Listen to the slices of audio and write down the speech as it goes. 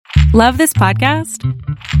Love this podcast?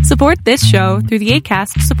 Support this show through the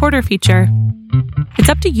Acast supporter feature. It's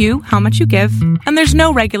up to you how much you give, and there's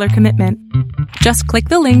no regular commitment. Just click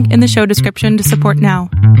the link in the show description to support now.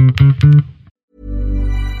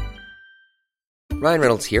 Ryan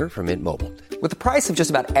Reynolds here from Mint Mobile. With the price of just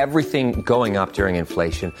about everything going up during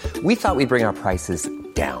inflation, we thought we'd bring our prices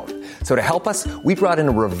down. So to help us, we brought in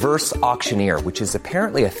a reverse auctioneer, which is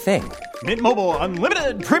apparently a thing. Mint Mobile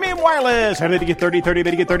Unlimited Premium Wireless. How to get 30, 30,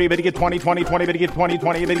 bit to get 30, bit to get 20, 20, 20, bit to get 20,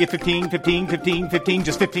 20, bit to get 15, 15, 15, 15,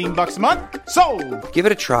 just $15 a month? Sold! Give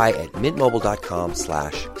it a try at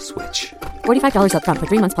mintmobile.com/switch. $45 up front for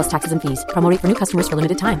 3 months plus taxes and fees. Promo rate for new customers for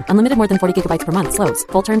limited time. Unlimited more than 40 gigabytes per month. Slows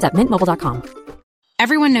full terms at mintmobile.com.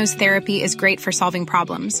 Everyone knows therapy is great for solving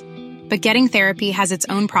problems. But getting therapy has its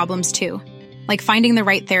own problems too. Like finding the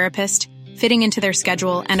right therapist, fitting into their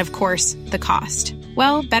schedule, and of course, the cost.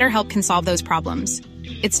 Well, BetterHelp can solve those problems.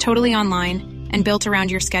 It's totally online and built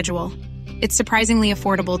around your schedule. It's surprisingly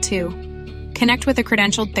affordable too. Connect with a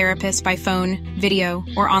credentialed therapist by phone, video,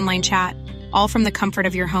 or online chat, all from the comfort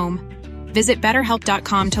of your home. Visit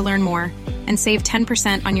BetterHelp.com to learn more and save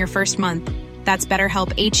 10% on your first month. That's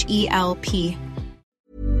BetterHelp, H-E-L-P.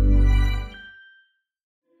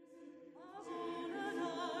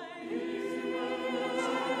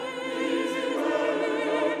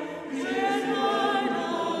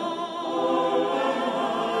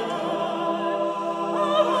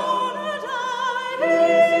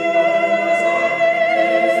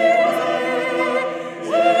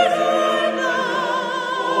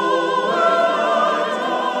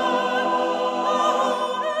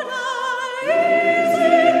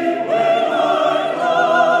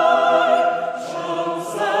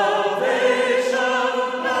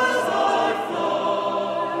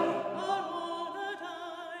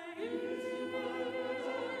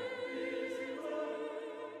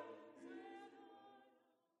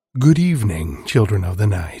 Good evening, children of the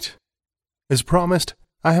night. As promised,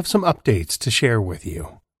 I have some updates to share with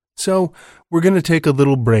you. So, we're going to take a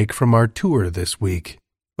little break from our tour this week,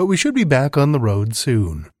 but we should be back on the road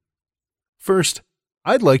soon. First,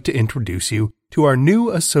 I'd like to introduce you to our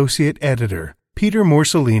new associate editor, Peter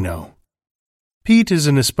Morcellino. Pete is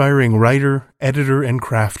an aspiring writer, editor, and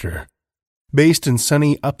crafter. Based in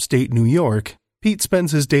sunny upstate New York, Pete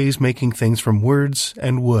spends his days making things from words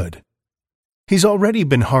and wood. He's already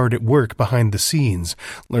been hard at work behind the scenes,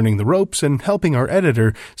 learning the ropes and helping our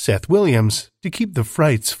editor, Seth Williams, to keep the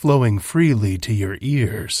frights flowing freely to your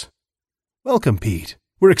ears. Welcome, Pete.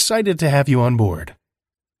 We're excited to have you on board.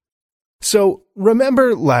 So,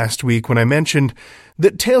 remember last week when I mentioned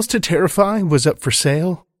that Tales to Terrify was up for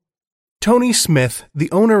sale? Tony Smith,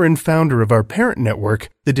 the owner and founder of our parent network,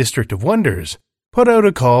 the District of Wonders, put out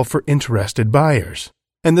a call for interested buyers,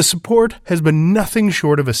 and the support has been nothing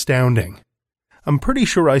short of astounding. I'm pretty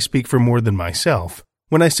sure I speak for more than myself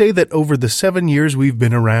when I say that over the 7 years we've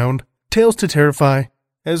been around, Tales to Terrify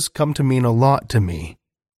has come to mean a lot to me.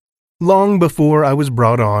 Long before I was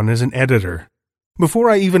brought on as an editor, before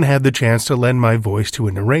I even had the chance to lend my voice to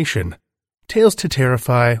a narration, Tales to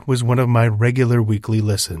Terrify was one of my regular weekly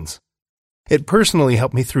listens. It personally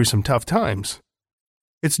helped me through some tough times.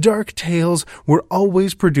 Its dark tales were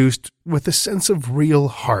always produced with a sense of real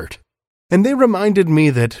heart, and they reminded me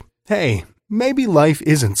that, hey, maybe life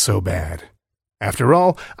isn't so bad. After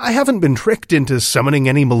all, I haven't been tricked into summoning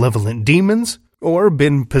any malevolent demons, or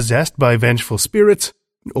been possessed by vengeful spirits,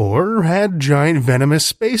 or had giant venomous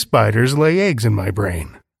space spiders lay eggs in my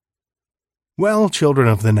brain. Well, children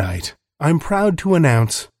of the night, I'm proud to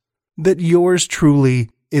announce that yours truly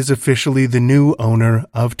is officially the new owner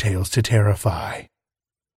of Tales to Terrify.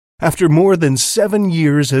 After more than 7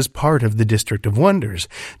 years as part of the District of Wonders,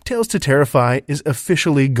 Tales to Terrify is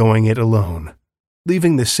officially going it alone,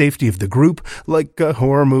 leaving the safety of the group like a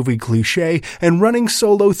horror movie cliché and running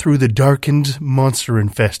solo through the darkened,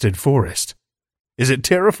 monster-infested forest. Is it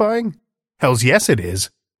terrifying? Hells yes it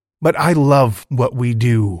is. But I love what we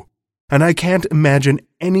do, and I can't imagine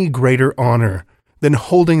any greater honor than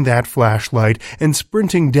holding that flashlight and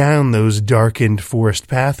sprinting down those darkened forest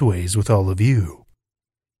pathways with all of you.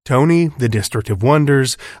 Tony, the District of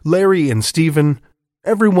Wonders, Larry and Stephen,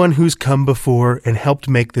 everyone who's come before and helped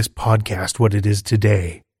make this podcast what it is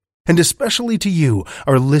today. And especially to you,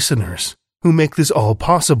 our listeners, who make this all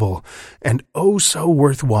possible and oh so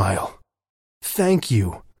worthwhile. Thank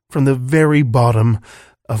you from the very bottom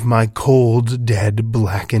of my cold, dead,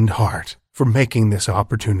 blackened heart for making this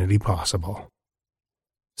opportunity possible.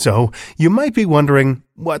 So, you might be wondering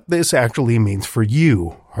what this actually means for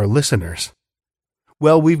you, our listeners.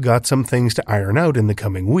 Well, we've got some things to iron out in the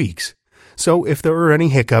coming weeks, so if there are any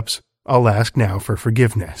hiccups, I'll ask now for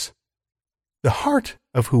forgiveness. The heart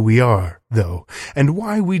of who we are, though, and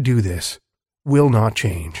why we do this, will not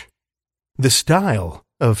change. The style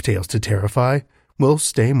of Tales to Terrify will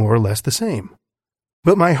stay more or less the same.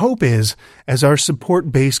 But my hope is, as our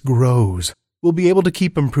support base grows, we'll be able to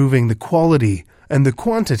keep improving the quality and the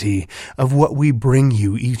quantity of what we bring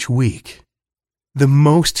you each week. The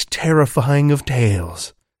most terrifying of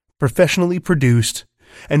tales, professionally produced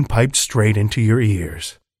and piped straight into your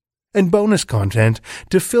ears. And bonus content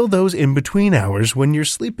to fill those in-between hours when you're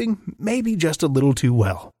sleeping maybe just a little too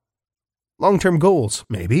well. Long-term goals,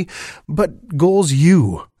 maybe, but goals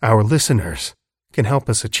you, our listeners, can help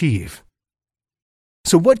us achieve.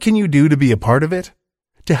 So what can you do to be a part of it?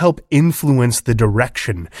 To help influence the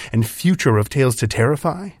direction and future of Tales to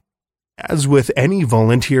Terrify? As with any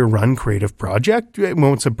volunteer-run creative project, it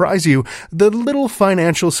won't surprise you, the little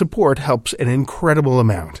financial support helps an incredible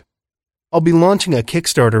amount. I'll be launching a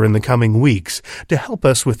Kickstarter in the coming weeks to help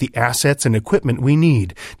us with the assets and equipment we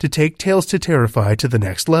need to take Tales to Terrify to the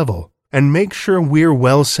next level, and make sure we're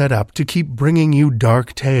well set up to keep bringing you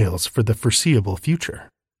dark tales for the foreseeable future.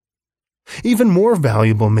 Even more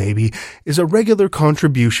valuable, maybe, is a regular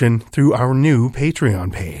contribution through our new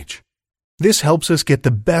Patreon page. This helps us get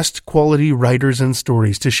the best quality writers and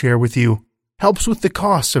stories to share with you, helps with the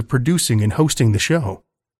costs of producing and hosting the show,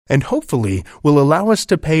 and hopefully will allow us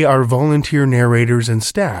to pay our volunteer narrators and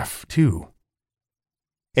staff, too.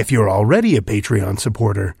 If you're already a Patreon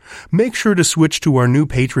supporter, make sure to switch to our new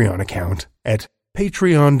Patreon account at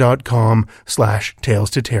patreon.com/Tales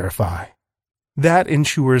to Terrify. That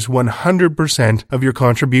ensures 100% of your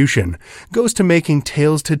contribution goes to making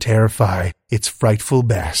Tales to Terrify its frightful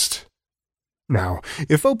best. Now,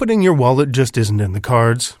 if opening your wallet just isn't in the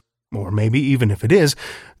cards, or maybe even if it is,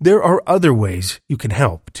 there are other ways you can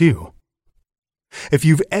help, too. If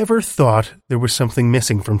you've ever thought there was something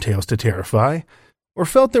missing from Tales to Terrify, or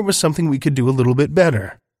felt there was something we could do a little bit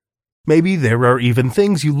better, maybe there are even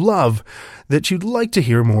things you love that you'd like to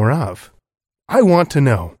hear more of, I want to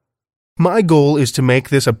know. My goal is to make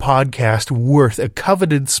this a podcast worth a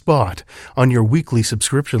coveted spot on your weekly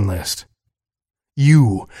subscription list.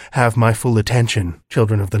 You have my full attention,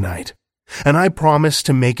 Children of the Night, and I promise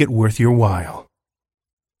to make it worth your while.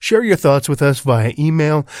 Share your thoughts with us via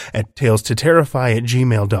email at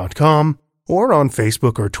talestoterrify@gmail.com or on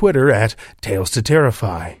Facebook or Twitter at Tales to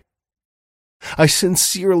Terrify. I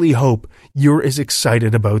sincerely hope you're as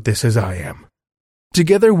excited about this as I am.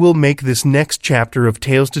 Together we'll make this next chapter of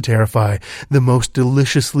Tales to Terrify the most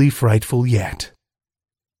deliciously frightful yet.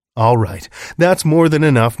 All right, that's more than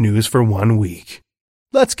enough news for 1 week.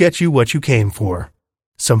 Let's get you what you came for.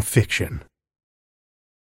 Some fiction.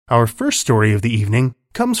 Our first story of the evening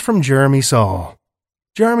comes from Jeremy Szal.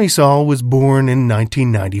 Jeremy Szal was born in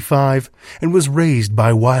 1995 and was raised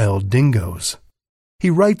by wild dingoes. He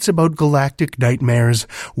writes about galactic nightmares,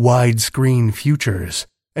 widescreen futures,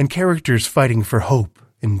 and characters fighting for hope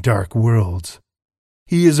in dark worlds.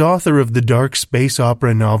 He is author of the dark space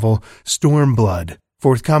opera novel Stormblood,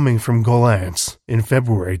 forthcoming from Golance in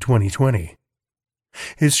February 2020.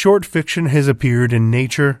 His short fiction has appeared in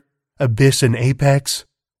Nature, Abyss and Apex,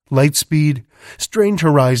 Lightspeed, Strange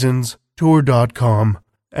Horizons, Tor.com,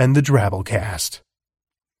 and the Drabblecast.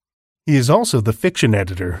 He is also the fiction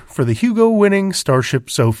editor for the Hugo-winning Starship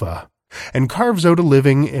Sofa, and carves out a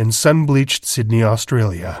living in sun-bleached Sydney,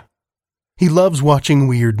 Australia. He loves watching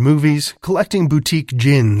weird movies, collecting boutique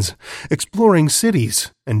gins, exploring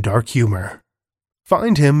cities, and dark humor.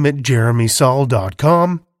 Find him at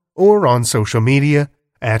jeremyszal.com or on social media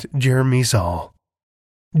at Jeremy Szal.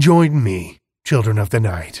 Join me, Children of the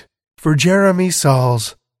Night, for Jeremy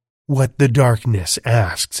Szal's What the Darkness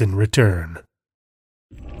Asks in Return.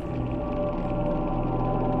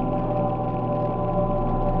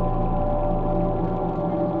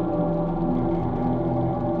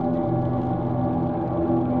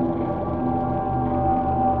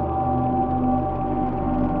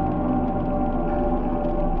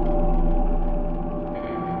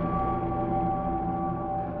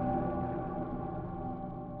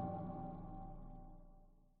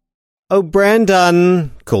 "Oh,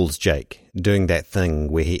 Brandon," calls Jake, doing that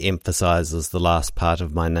thing where he emphasizes the last part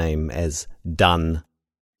of my name as done.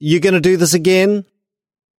 "You gonna do this again?"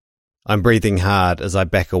 I'm breathing hard as I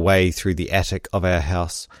back away through the attic of our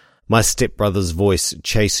house, my stepbrother's voice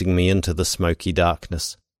chasing me into the smoky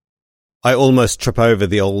darkness. I almost trip over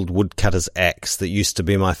the old woodcutter's axe that used to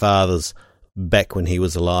be my father's, back when he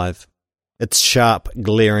was alive. Its sharp,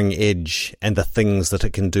 glaring edge and the things that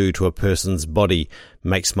it can do to a person's body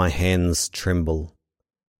makes my hands tremble.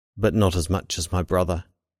 But not as much as my brother.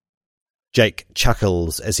 Jake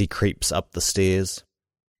chuckles as he creeps up the stairs.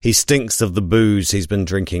 He stinks of the booze he's been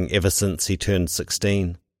drinking ever since he turned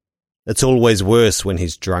 16. It's always worse when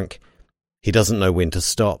he's drunk. He doesn't know when to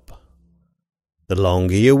stop. The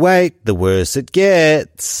longer you wait, the worse it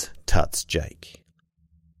gets, tuts Jake.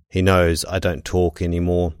 He knows I don't talk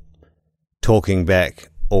anymore. Talking back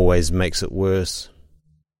always makes it worse.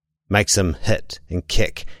 Makes him hit and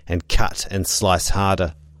kick and cut and slice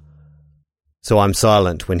harder. So I'm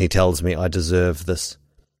silent when he tells me I deserve this.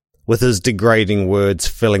 With his degrading words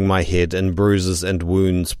filling my head and bruises and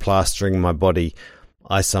wounds plastering my body,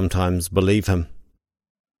 I sometimes believe him.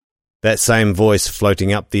 That same voice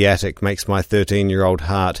floating up the attic makes my 13-year-old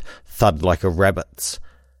heart thud like a rabbit's.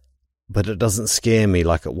 But it doesn't scare me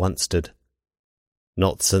like it once did.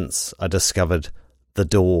 Not since I discovered the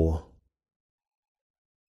door.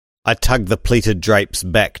 I tug the pleated drapes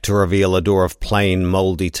back to reveal a door of plain,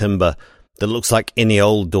 mouldy timber that looks like any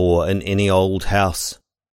old door in any old house.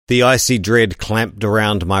 The icy dread clamped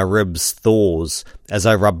around my ribs thaws as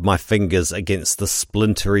I rub my fingers against the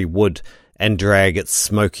splintery wood and drag its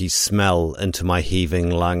smoky smell into my heaving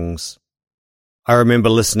lungs. I remember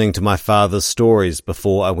listening to my father's stories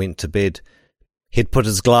before I went to bed. He'd put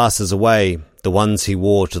his glasses away, the ones he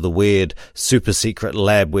wore to the weird, super-secret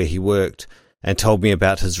lab where he worked, and told me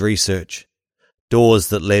about his research. Doors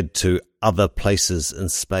that led to other places in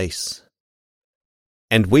space.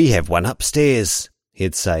 "And we have one upstairs,"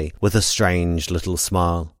 he'd say, with a strange little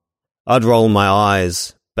smile. I'd roll my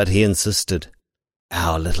eyes, but he insisted.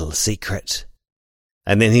 "Our little secret."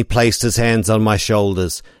 And then he placed his hands on my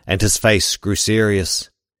shoulders, and his face grew serious.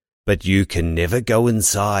 "But you can never go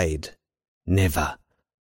inside. Never.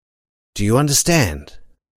 Do you understand?"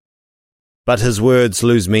 But his words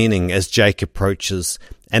lose meaning as Jake approaches,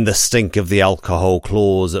 and the stink of the alcohol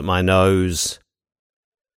claws at my nose.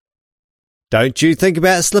 "Don't you think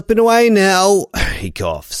about slipping away now," he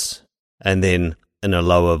coughs. And then, in a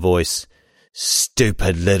lower voice,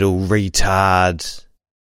 "Stupid little retard."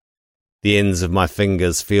 The ends of my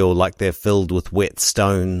fingers feel like they're filled with wet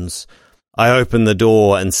stones. I open the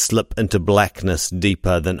door and slip into blackness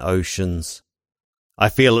deeper than oceans. I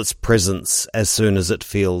feel its presence as soon as it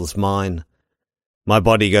feels mine. My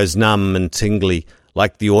body goes numb and tingly,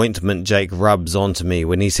 like the ointment Jake rubs onto me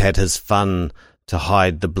when he's had his fun to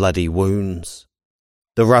hide the bloody wounds.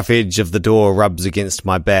 The rough edge of the door rubs against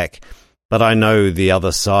my back, but I know the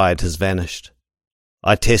other side has vanished.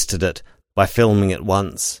 I tested it by filming it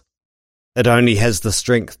once. It only has the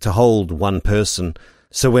strength to hold one person,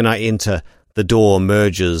 so when I enter, the door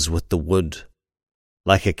merges with the wood,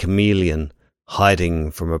 like a chameleon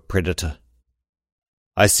hiding from a predator.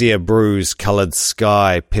 I see a bruise-coloured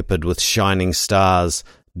sky peppered with shining stars,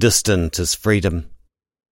 distant as freedom.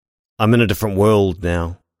 I'm in a different world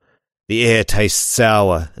now. The air tastes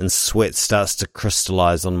sour and sweat starts to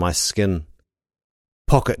crystallize on my skin.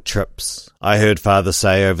 Pocket trips, I heard Father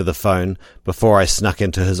say over the phone before I snuck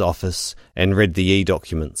into his office and read the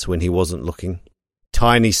e-documents when he wasn't looking.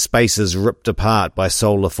 Tiny spaces ripped apart by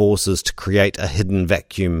solar forces to create a hidden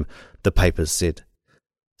vacuum, the papers said.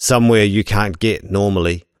 Somewhere you can't get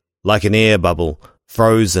normally, like an air bubble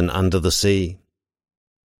frozen under the sea.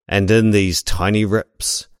 And in these tiny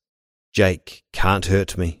rips, Jake can't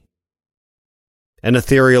hurt me. An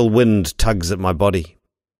ethereal wind tugs at my body.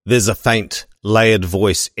 There's a faint, layered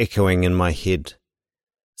voice echoing in my head.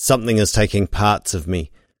 Something is taking parts of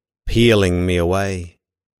me, peeling me away.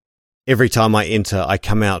 Every time I enter, I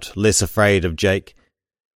come out less afraid of Jake,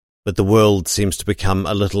 but the world seems to become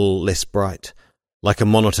a little less bright, like a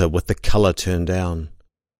monitor with the colour turned down.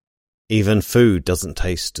 Even food doesn't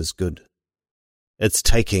taste as good. It's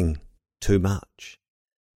taking too much.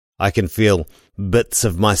 I can feel bits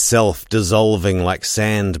of myself dissolving like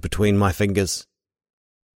sand between my fingers.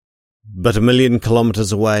 But 1,000,000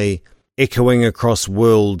 kilometres away, echoing across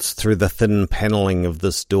worlds through the thin panelling of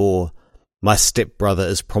this door, my stepbrother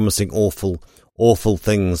is promising awful, awful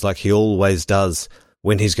things like he always does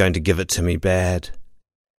when he's going to give it to me bad.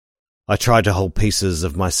 I try to hold pieces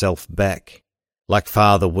of myself back, like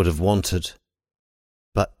Father would have wanted.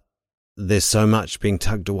 But there's so much being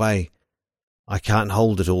tugged away, I can't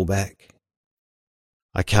hold it all back.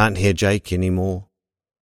 I can't hear Jake anymore.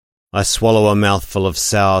 I swallow a mouthful of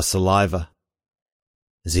sour saliva.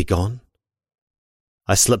 Is he gone?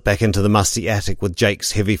 I slip back into the musty attic with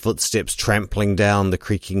Jake's heavy footsteps trampling down the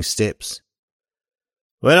creaking steps.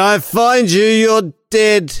 "When I find you, you're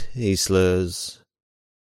dead," he slurs.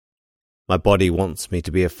 My body wants me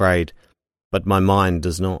to be afraid, but my mind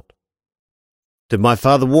does not. Did my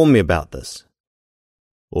father warn me about this?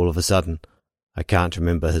 All of a sudden, I can't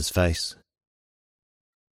remember his face.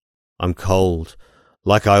 I'm cold,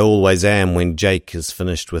 like I always am when Jake is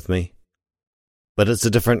finished with me. but it's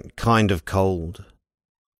a different kind of cold.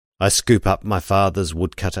 I scoop up my father's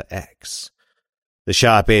woodcutter axe. The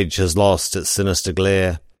sharp edge has lost its sinister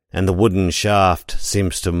glare, and the wooden shaft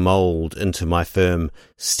seems to mould into my firm,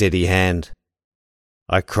 steady hand.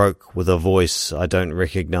 I croak with a voice I don't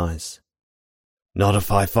recognize. Not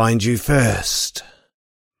if I find you first.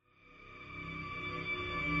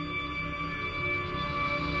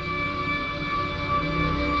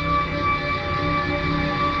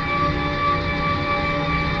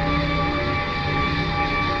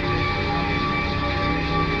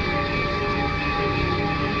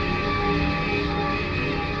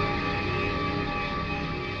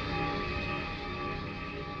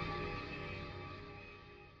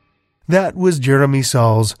 That was Jeremy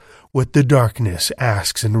Szal's What the Darkness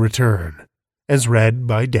Asks in Return, as read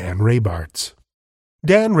by Dan Raybarts.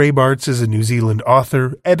 Dan Raybarts is a New Zealand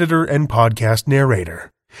author, editor, and podcast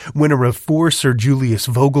narrator, winner of 4 Sir Julius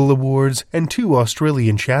Vogel Awards and 2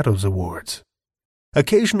 Australian Shadows Awards.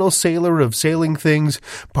 Occasional sailor of sailing things,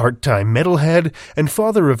 part-time metalhead, and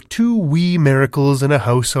father of 2 wee miracles in a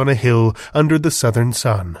house on a hill under the southern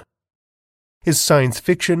sun. His science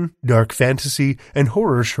fiction, dark fantasy, and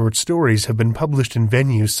horror short stories have been published in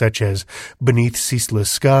venues such as Beneath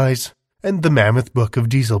Ceaseless Skies and The Mammoth Book of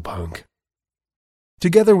Dieselpunk.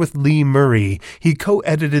 Together with Lee Murray, he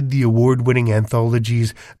co-edited the award-winning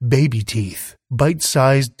anthologies Baby Teeth,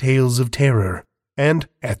 Bite-Sized Tales of Terror, and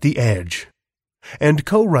At the Edge, and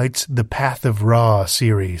co-writes the Path of Ra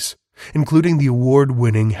series, including the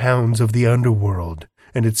award-winning Hounds of the Underworld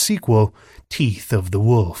and its sequel, Teeth of the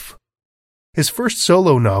Wolf. His first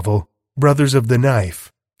solo novel, Brothers of the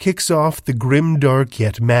Knife, kicks off the grim-dark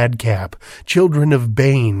yet madcap Children of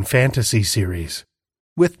Bane fantasy series,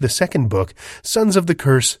 with the second book, Sons of the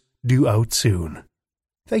Curse, due out soon.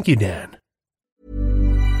 Thank you, Dan.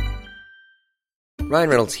 Ryan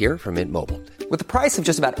Reynolds here from Mint Mobile. With the price of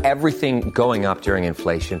just about everything going up during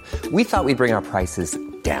inflation, we thought we'd bring our prices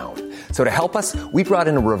down. So to help us, we brought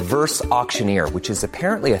in a reverse auctioneer, which is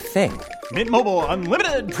apparently a thing. Mint Mobile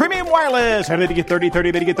Unlimited Premium Wireless. How to get 30,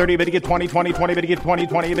 30, bit to get 30, bit to get 20, 20, 20, bit to get 20,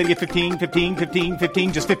 20, bit to get 15, 15, 15,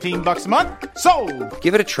 15, just $15 a month? Sold!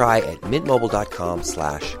 Give it a try at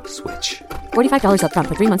mintmobile.com/switch. $45 up front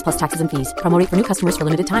for 3 months plus taxes and fees. Promo rate for new customers for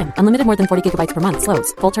limited time. Unlimited more than 40 gigabytes per month.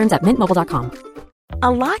 Slows full terms at mintmobile.com.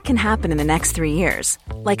 A lot can happen in the next 3 years.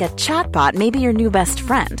 Like a chatbot may be your new best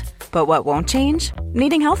friend. But what won't change?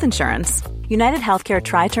 Needing health insurance. United Healthcare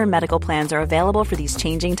Tri-Term Medical Plans are available for these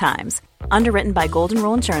changing times. Underwritten by Golden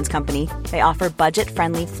Rule Insurance Company, they offer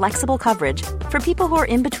budget-friendly, flexible coverage for people who are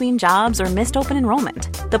in between jobs or missed open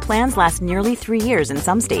enrollment. The plans last nearly 3 years in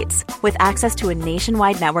some states, with access to a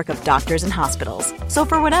nationwide network of doctors and hospitals. So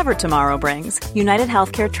for whatever tomorrow brings, United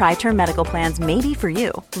Healthcare Tri-Term Medical Plans may be for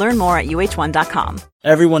you. Learn more at uh1.com.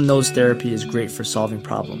 Everyone knows therapy is great for solving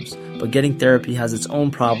problems, but getting therapy has its own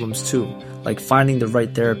problems too, like finding the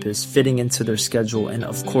right therapist, fitting into their schedule, and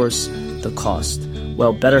of course, the cost.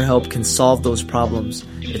 Well, BetterHelp can solve those problems.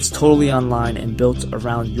 It's totally online and built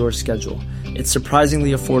around your schedule. It's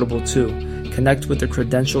surprisingly affordable too. Connect with a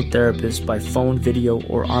credentialed therapist by phone, video,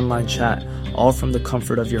 or online chat, all from the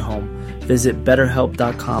comfort of your home. Visit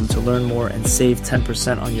BetterHelp.com to learn more and save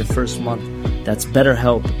 10% on your first month. That's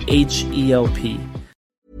BetterHelp, H-E-L-P.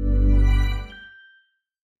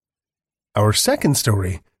 Our second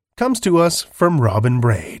story comes to us from Robin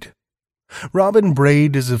Braid. Robin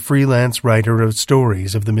Braid is a freelance writer of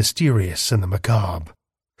stories of the mysterious and the macabre.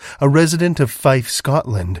 A resident of Fife,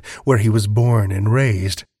 Scotland, where he was born and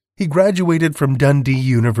raised, he graduated from Dundee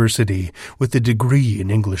University with a degree in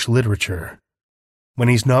English literature. When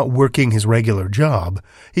he's not working his regular job,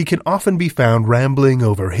 he can often be found rambling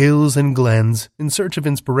over hills and glens in search of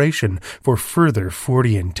inspiration for further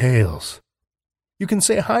Fortean tales. You can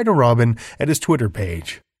say hi to Robin at his Twitter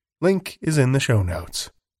page. Link is in the show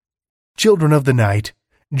notes. Children of the night,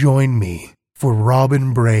 join me for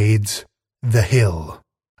Robin Braid's The Hill,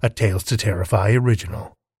 a Tales to Terrify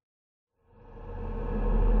original.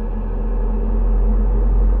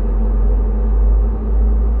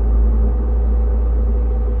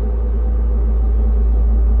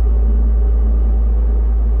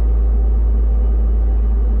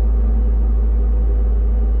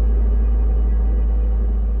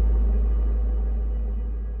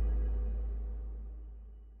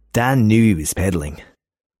 Dan knew he was pedalling,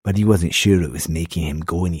 but he wasn't sure it was making him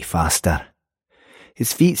go any faster.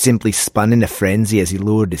 His feet simply spun in a frenzy as he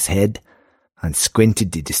lowered his head and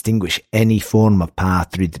squinted to distinguish any form of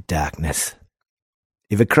path through the darkness.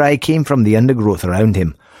 If a cry came from the undergrowth around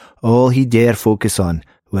him, all he dare focus on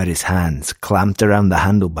were his hands clamped around the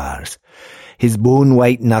handlebars. his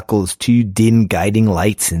bone-white knuckles two dim guiding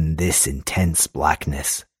lights in this intense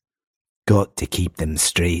blackness. Got to keep them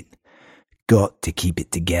straight. Got to keep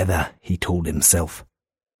it together, he told himself.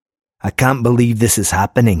 I can't believe this is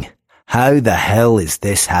happening. How the hell is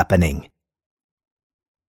this happening?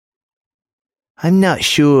 I'm not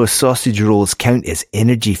sure sausage rolls count as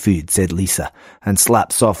energy food, said Lisa, and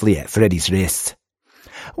slapped softly at Freddy's wrists.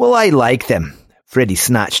 Well, I like them. Freddy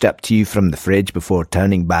snatched up two from the fridge before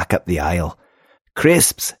turning back up the aisle.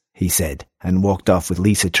 Crisps, he said, and walked off with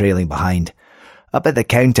Lisa trailing behind. Up at the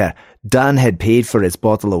counter, Dan had paid for his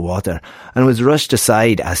bottle of water and was rushed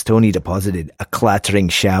aside as Tony deposited a clattering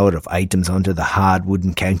shower of items onto the hard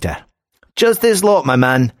wooden counter. Just this lot, my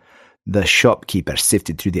man. The shopkeeper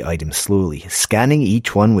sifted through the items slowly, scanning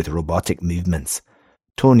each one with robotic movements.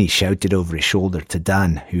 Tony shouted over his shoulder to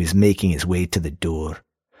Dan, who was making his way to the door.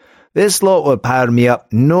 This lot will power me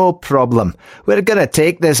up, no problem. We're gonna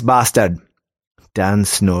take this bastard. Dan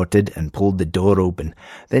snorted and pulled the door open,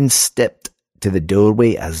 then stepped to the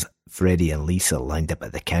doorway as Freddy and Lisa lined up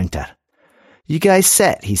at the counter. You guys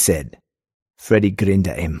set, he said. Freddy grinned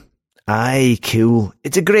at him. Aye, cool.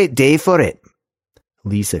 It's a great day for it.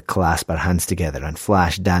 Lisa clasped her hands together and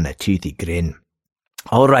flashed Dan a toothy grin.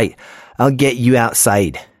 All right, I'll get you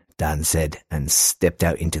outside, Dan said, and stepped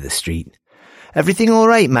out into the street. Everything all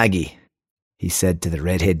right, Maggie? He said to the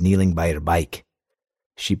redhead kneeling by her bike.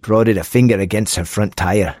 She prodded a finger against her front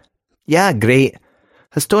tire. Yeah, great.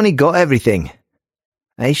 Has Tony got everything?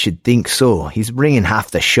 I should think so. He's bringing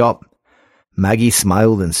half the shop. Maggie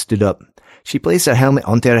smiled and stood up. She placed her helmet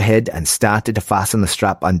onto her head and started to fasten the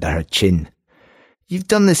strap under her chin. You've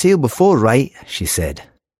done this hill before, right? She said.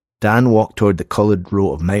 Dan walked toward the coloured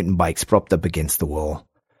row of mountain bikes propped up against the wall.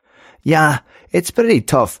 Yeah, it's pretty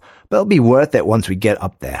tough, but it'll be worth it once we get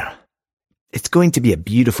up there. It's going to be a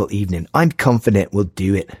beautiful evening. I'm confident we'll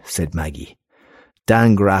do it, said Maggie.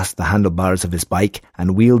 Dan grasped the handlebars of his bike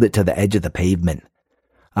and wheeled it to the edge of the pavement.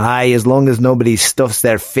 Aye, as long as nobody stuffs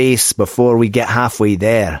their face before we get halfway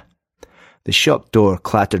there. The shop door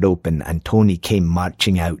clattered open and Tony came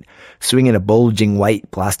marching out, swinging a bulging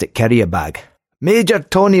white plastic carrier bag. Major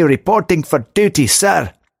Tony reporting for duty,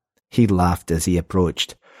 sir. He laughed as he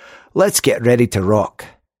approached. Let's get ready to rock.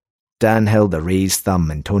 Dan held a raised thumb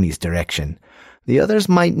in Tony's direction. The others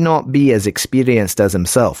might not be as experienced as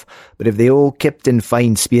himself, but if they all kept in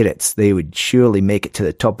fine spirits, they would surely make it to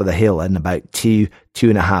the top of the hill in about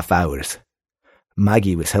 2.5 hours.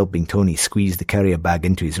 Maggie was helping Tony squeeze the carrier bag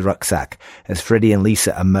into his rucksack as Freddy and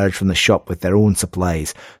Lisa emerged from the shop with their own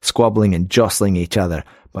supplies, squabbling and jostling each other,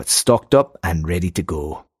 but stocked up and ready to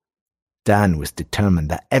go. Dan was determined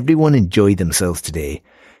that everyone enjoyed themselves today.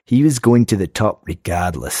 He was going to the top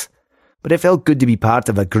regardless. But it felt good to be part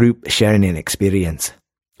of a group sharing an experience.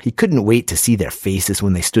 He couldn't wait to see their faces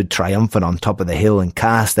when they stood triumphant on top of the hill and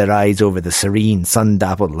cast their eyes over the serene,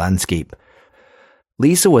 sun-dappled landscape.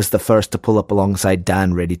 Lisa was the first to pull up alongside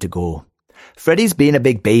Dan, ready to go. Freddy's being a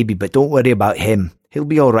big baby, but don't worry about him. He'll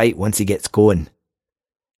be all right once he gets going.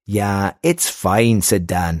 Yeah, it's fine, said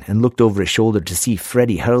Dan, and looked over his shoulder to see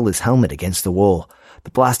Freddy hurl his helmet against the wall.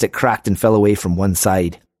 The plastic cracked and fell away from one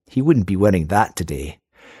side. He wouldn't be wearing that today.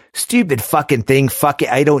 Stupid fucking thing, fuck it,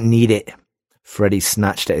 I don't need it. Freddy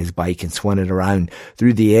snatched at his bike and swung it around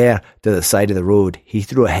through the air to the side of the road. He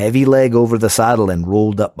threw a heavy leg over the saddle and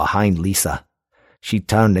rolled up behind Lisa. She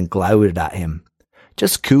turned and glowered at him.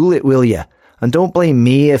 Just cool it, will ya? And don't blame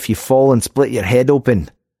me if you fall and split your head open.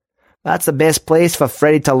 That's the best place for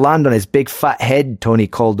Freddy to land on his big fat head, Tony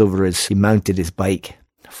called over as he mounted his bike.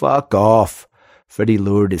 Fuck off. Freddy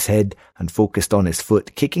lowered his head and focused on his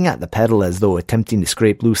foot, kicking at the pedal as though attempting to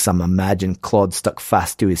scrape loose some imagined clod stuck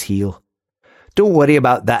fast to his heel. Don't worry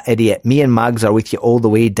about that, idiot. Me and Mags are with you all the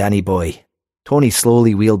way, Danny boy. Tony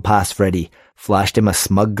slowly wheeled past Freddy, flashed him a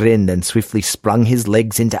smug grin, then swiftly sprung his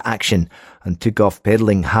legs into action and took off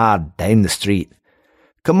pedaling hard down the street.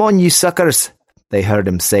 Come on, you suckers, they heard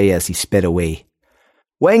him say as he sped away.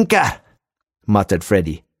 Wenka, muttered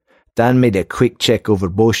Freddy. Dan made a quick check over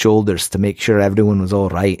both shoulders to make sure everyone was all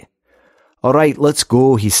right. All right, let's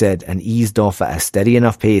go, he said, and eased off at a steady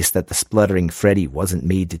enough pace that the spluttering Freddy wasn't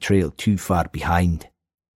made to trail too far behind.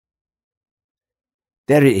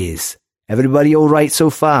 There it is. Everybody all right so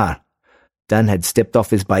far? Dan had stepped off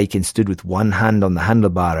his bike and stood with one hand on the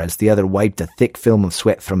handlebar as the other wiped a thick film of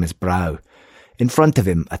sweat from his brow. In front of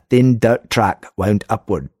him, a thin dirt track wound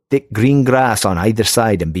upward, thick green grass on either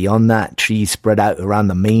side, and beyond that, trees spread out around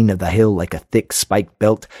the mane of the hill like a thick spiked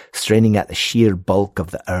belt, straining at the sheer bulk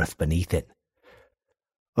of the earth beneath it.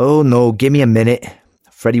 Oh no, give me a minute.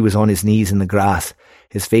 Freddy was on his knees in the grass,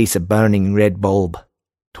 his face a burning red bulb.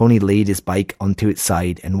 Tony laid his bike onto its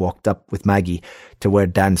side and walked up with Maggie to where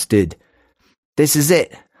Dan stood. "This is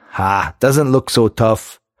it." "Ha, doesn't look so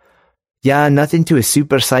tough." "Yeah, nothing to a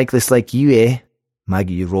super cyclist like you, eh?"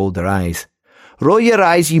 Maggie rolled her eyes. "Roll your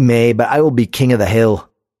eyes you may, but I will be king of the hill."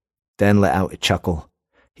 Dan let out a chuckle.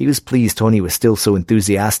 He was pleased Tony was still so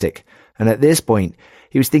enthusiastic, and at this point,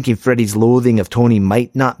 he was thinking Freddie's loathing of Tony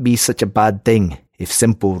might not be such a bad thing if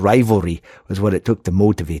simple rivalry was what it took to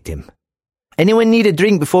motivate him. "Anyone need a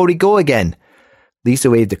drink before we go again?" Lisa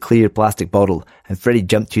waved a clear plastic bottle, and Freddie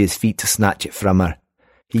jumped to his feet to snatch it from her.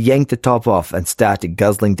 He yanked the top off and started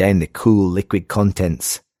guzzling down the cool liquid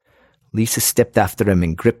contents. Lisa stepped after him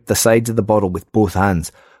and gripped the sides of the bottle with both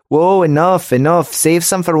hands. "Whoa, enough. Save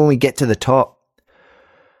some for when we get to the top."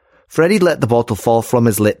 Freddie let the bottle fall from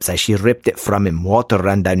his lips as she ripped it from him. Water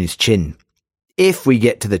ran down his chin. "If we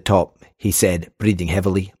get to the top," he said, breathing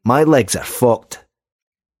heavily. "My legs are fucked."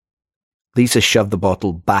 Lisa shoved the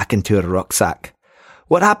bottle back into her rucksack.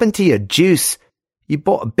 "What happened to your juice? You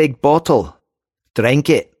bought a big bottle." "Drank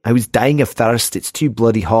it. I was dying of thirst. It's too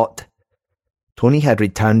bloody hot." Tony had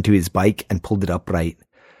returned to his bike and pulled it upright.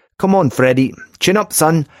 "Come on, Freddie. Chin up,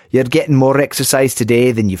 son. You're getting more exercise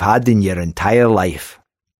today than you've had in your entire life."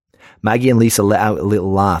 Maggie and Lisa let out a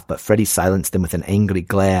little laugh, but Freddie silenced them with an angry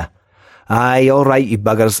glare. "Aye, all right, you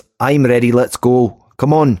buggers. I'm ready. Let's go.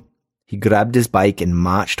 Come on." He grabbed his bike and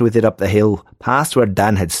marched with it up the hill, past where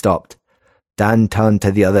Dan had stopped. Dan turned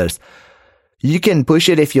to the others. "You can push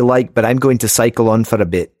it if you like, but I'm going to cycle on for a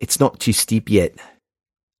bit. It's not too steep yet."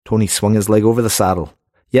 Tony swung his leg over the saddle.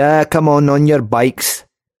 "Yeah, come on your bikes."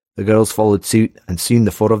 The girls followed suit, and soon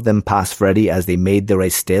the four of them passed Freddie as they made their way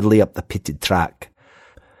steadily up the pitted track.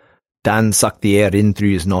 Dan sucked the air in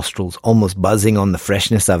through his nostrils, almost buzzing on the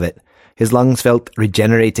freshness of it. His lungs felt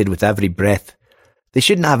regenerated with every breath. They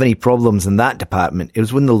shouldn't have any problems in that department. It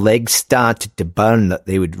was when the legs started to burn that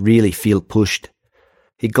they would really feel pushed.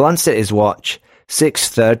 He glanced at his watch.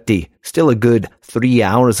 6:30. Still a good 3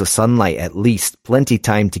 hours of sunlight at least. Plenty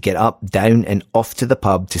time to get up, down and off to the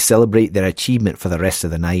pub to celebrate their achievement for the rest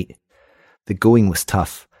of the night. The going was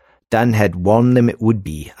tough. Dan had warned them it would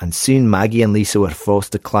be, and soon Maggie and Lisa were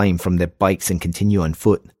forced to climb from their bikes and continue on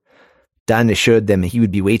foot. Dan assured them he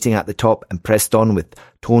would be waiting at the top and pressed on with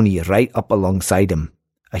Tony right up alongside him.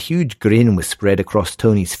 A huge grin was spread across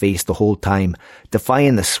Tony's face the whole time,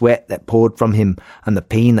 defying the sweat that poured from him and the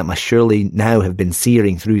pain that must surely now have been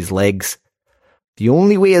searing through his legs. "The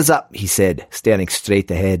only way is up," he said, staring straight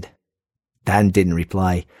ahead. Dan didn't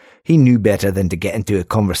reply. He knew better than to get into a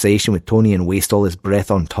conversation with Tony and waste all his breath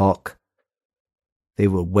on talk. They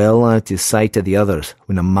were well out of sight of the others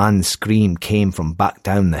when a man's scream came from back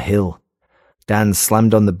down the hill. Dan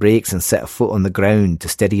slammed on the brakes and set a foot on the ground to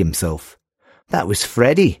steady himself. "That was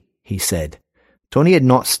Freddie," he said. Tony had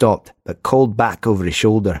not stopped, but called back over his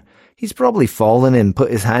shoulder. "He's probably fallen and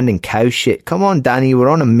put his hand in cow shit. Come on, Danny, we're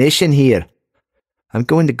on a mission here." "I'm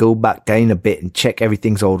going to go back down a bit and check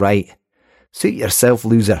everything's all right." "Suit yourself,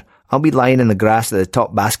 loser. I'll be lying in the grass at the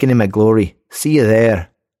top basking in my glory. See you there."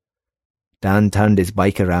 Dan turned his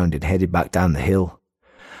bike around and headed back down the hill.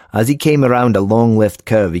 As he came around a long left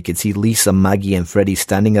curve, he could see Lisa, Maggie and Freddie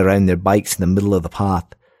standing around their bikes in the middle of the path.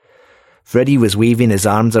 Freddie was waving his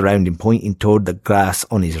arms around and pointing toward the grass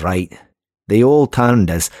on his right. They all turned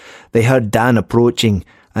as they heard Dan approaching,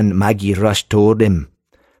 and Maggie rushed toward him.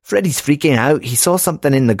 "Freddie's freaking out. He saw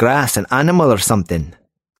something in the grass, an animal or something."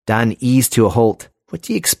 Dan eased to a halt. "What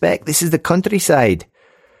do you expect? This is the countryside."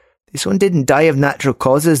 "This one didn't die of natural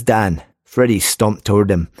causes, Dan." Freddie stomped toward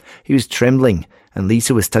him. He was trembling, and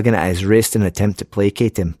Lisa was tugging at his wrist in an attempt to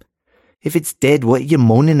placate him. "If it's dead, what are you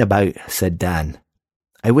moaning about?" said Dan.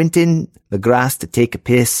 "I went in the grass to take a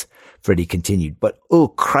piss," Freddie continued, "but oh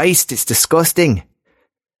Christ, it's disgusting."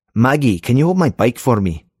 "Maggie, can you hold my bike for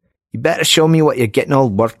me?" "You better show me what you're getting all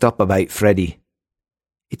worked up about, Freddie."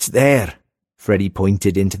 "It's there." Freddie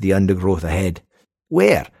pointed into the undergrowth ahead.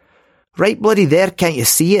 "Where?" "Right bloody there, can't you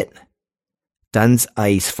see it?" Dan's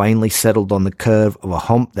eyes finally settled on the curve of a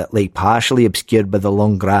hump that lay partially obscured by the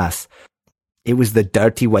long grass. It was the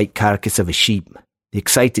dirty white carcass of a sheep. The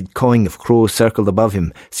excited cawing of crows circled above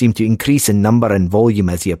him seemed to increase in number and volume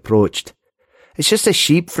as he approached. "It's just a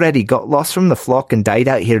sheep, Freddie. Got lost from the flock and died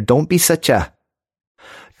out here. Don't be such a..."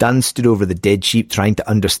 Dan stood over the dead sheep trying to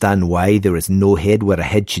understand why there was no head where a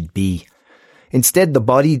head should be. Instead, the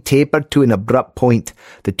body tapered to an abrupt point,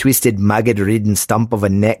 the twisted, maggot-ridden stump of a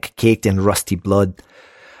neck caked in rusty blood,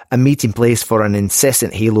 a meeting place for an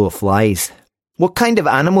incessant halo of flies. "What kind of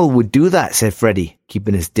animal would do that?" said Freddie,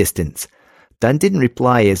 keeping his distance. Dan didn't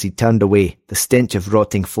reply as he turned away, the stench of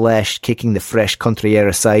rotting flesh kicking the fresh country air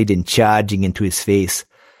aside and charging into his face.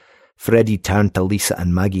 Freddie turned to Lisa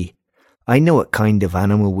and Maggie. I know what kind of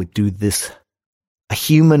animal would do this. A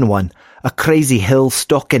human one. A crazy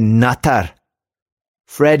hill-stalking nutter.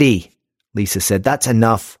 Freddie, Lisa said, that's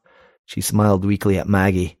enough. She smiled weakly at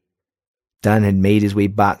Maggie. Dan had made his way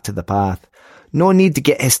back to the path. No need to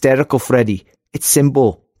get hysterical, Freddie. It's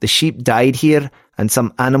simple. The sheep died here, and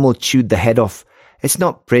some animal chewed the head off. It's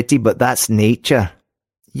not pretty, but that's nature.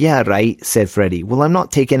 Yeah, right, said Freddie. Well, I'm not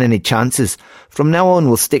taking any chances. From now on,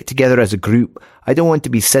 we'll stick together as a group. I don't want to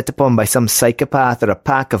be set upon by some psychopath or a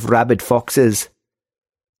pack of rabid foxes.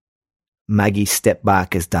 Maggie stepped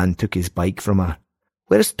back as Dan took his bike from her.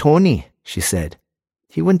 Where's Tony? She said.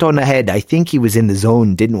 He went on ahead. I think he was in the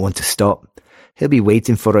zone, didn't want to stop. He'll be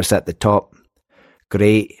waiting for us at the top.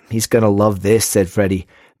 Great, he's going to love this, said Freddie.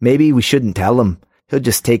 Maybe we shouldn't tell him. He'll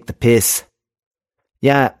just take the piss.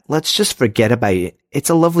 Yeah, let's just forget about it. It's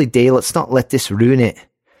a lovely day, let's not let this ruin it.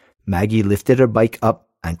 Maggie lifted her bike up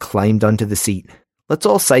and climbed onto the seat. Let's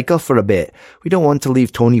all cycle for a bit. We don't want to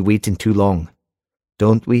leave Tony waiting too long.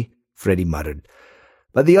 Don't we? Freddie muttered.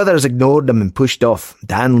 But the others ignored him and pushed off,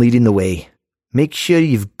 Dan leading the way. Make sure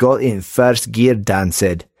you've got it in first gear, Dan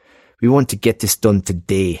said. We want to get this done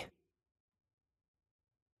today.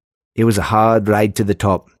 It was a hard ride to the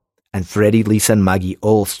top, and Freddie, Lisa and Maggie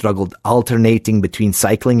all struggled, alternating between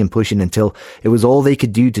cycling and pushing until it was all they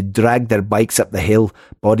could do to drag their bikes up the hill,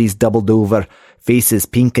 bodies doubled over, faces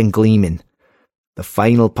pink and gleaming. The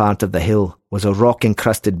final part of the hill was a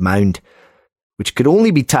rock-encrusted mound, which could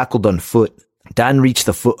only be tackled on foot. Dan reached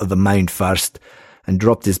the foot of the mound first and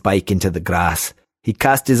dropped his bike into the grass. He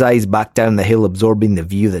cast his eyes back down the hill, absorbing the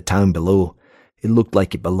view of the town below. It looked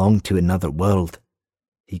like it belonged to another world.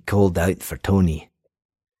 He called out for Tony.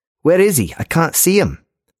 Where is he? I can't see him.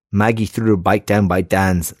 Maggie threw her bike down by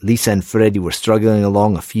Dan's. Lisa and Freddie were struggling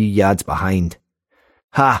along a few yards behind.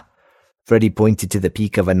 Ha! Freddie pointed to the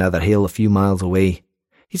peak of another hill a few miles away.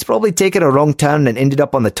 He's probably taken a wrong turn and ended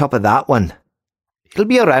up on the top of that one. He'll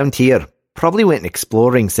be around here. Probably went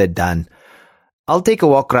exploring, said Dan. I'll take a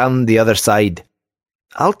walk round the other side.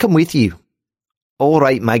 I'll come with you. All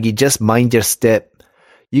right, Maggie, just mind your step.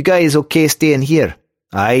 You guys okay staying here?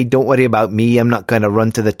 Aye, don't worry about me. I'm not going to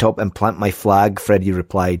run to the top and plant my flag, Freddie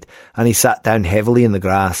replied, and he sat down heavily in the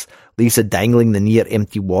grass, Lisa dangling the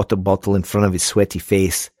near-empty water bottle in front of his sweaty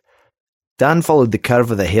face. Dan followed the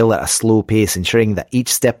curve of the hill at a slow pace, ensuring that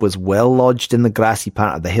each step was well lodged in the grassy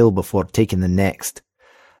part of the hill before taking the next.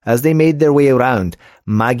 As they made their way around,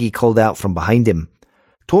 Maggie called out from behind him,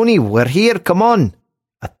 Tony, we're here, come on!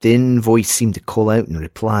 A thin voice seemed to call out in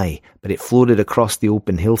reply, but it floated across the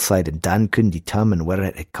open hillside and Dan couldn't determine where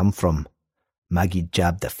it had come from. Maggie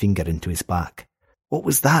jabbed a finger into his back. What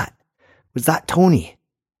was that? Was that Tony?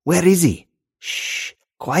 Where is he? Shh,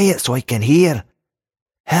 quiet so I can hear.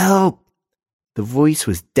 Help! The voice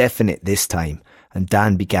was definite this time, and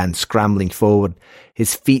Dan began scrambling forward,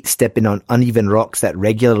 his feet stepping on uneven rocks that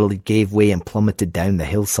regularly gave way and plummeted down the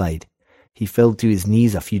hillside. He fell to his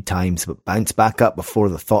knees a few times, but bounced back up before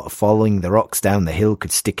the thought of following the rocks down the hill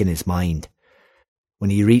could stick in his mind. When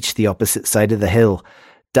he reached the opposite side of the hill,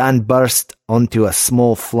 Dan burst onto a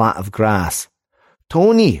small flat of grass.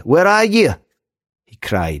 Tony, where are you? He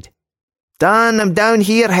cried. Dan, I'm down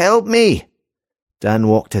here, help me! Dan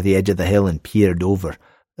walked to the edge of the hill and peered over.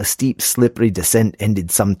 A steep, slippery descent ended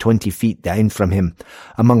some 20 feet down from him.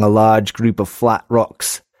 Among a large group of flat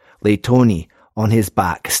rocks lay Tony, on his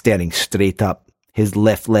back, staring straight up. His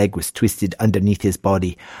left leg was twisted underneath his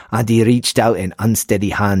body, and he reached out an unsteady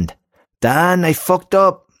hand. Dan, I fucked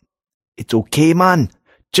up. It's okay, man.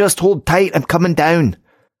 Just hold tight, I'm coming down.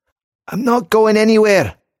 I'm not going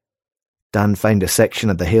anywhere. Dan found a section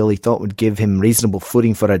of the hill he thought would give him reasonable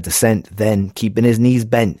footing for a descent. Then, keeping his knees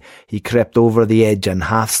bent, he crept over the edge and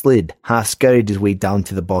half slid, half scurried his way down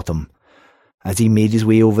to the bottom. As he made his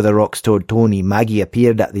way over the rocks toward Tony, Maggie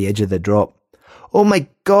appeared at the edge of the drop. Oh my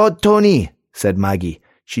God, Tony, said Maggie.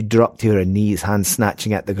 She dropped to her knees, hands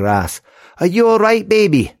snatching at the grass. Are you all right,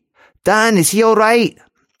 baby? Dan, is he all right?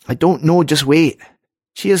 I don't know, just wait.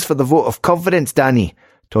 Cheers for the vote of confidence, Danny,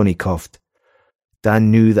 Tony coughed.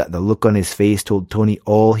 Dan knew that the look on his face told Tony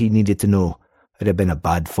all he needed to know. It had been a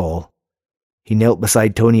bad fall. He knelt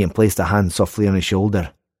beside Tony and placed a hand softly on his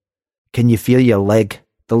shoulder. Can you feel your leg?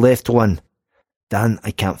 The left one. Dan,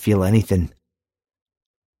 I can't feel anything.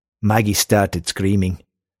 Maggie started screaming.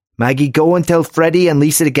 Maggie, go and tell Freddie and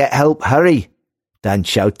Lisa to get help, hurry! Dan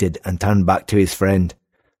shouted and turned back to his friend.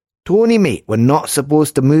 Tony, mate, we're not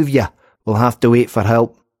supposed to move you. We'll have to wait for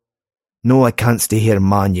help. No, I can't stay here,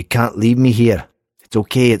 man. You can't leave me here.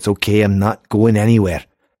 It's okay, I'm not going anywhere.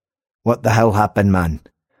 What the hell happened, man?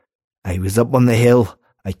 I was up on the hill.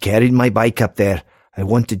 I carried my bike up there. I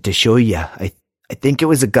wanted to show you. I think it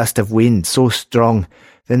was a gust of wind, so strong.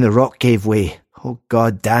 Then the rock gave way. Oh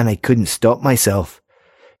God, Dan, I couldn't stop myself.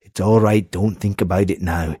 It's all right, don't think about it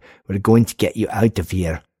now. We're going to get you out of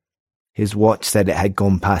here. His watch said it had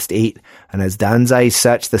gone past 8, and as Dan's eyes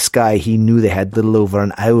searched the sky, he knew they had little over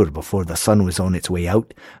an hour before the sun was on its way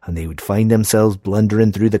out, and they would find themselves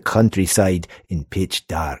blundering through the countryside in pitch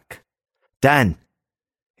dark. Dan!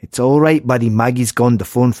 It's all right, buddy. Maggie's gone to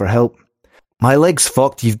phone for help. My leg's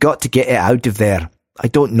fucked. You've got to get it out of there. I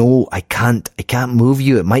don't know. I can't move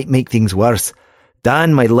you. It might make things worse.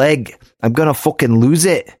 Dan, my leg. I'm gonna fucking lose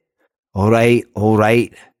it. All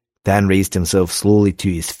right. Dan raised himself slowly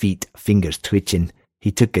to his feet, fingers twitching.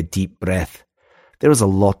 He took a deep breath. There was a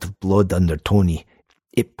lot of blood under Tony.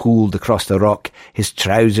 It pooled across the rock. His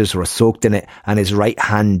trousers were soaked in it, and his right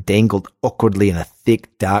hand dangled awkwardly in a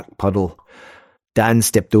thick, dark puddle. Dan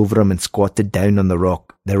stepped over him and squatted down on the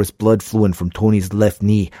rock. There was blood flowing from Tony's left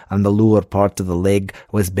knee, and the lower part of the leg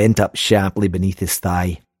was bent up sharply beneath his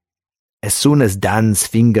thigh. As soon as Dan's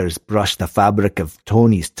fingers brushed the fabric of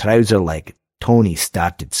Tony's trouser leg, Tony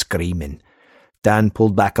started screaming. Dan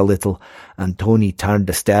pulled back a little, and Tony turned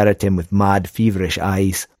to stare at him with mad, feverish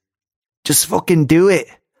eyes. Just fucking do it!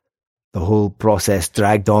 The whole process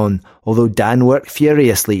dragged on, although Dan worked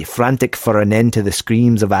furiously, frantic for an end to the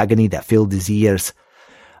screams of agony that filled his ears.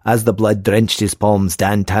 As the blood drenched his palms,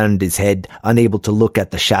 Dan turned his head, unable to look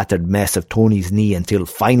at the shattered mess of Tony's knee, until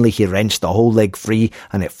finally he wrenched the whole leg free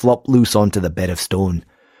and it flopped loose onto the bed of stone.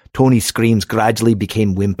 Tony's screams gradually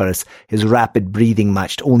became whimpers, his rapid breathing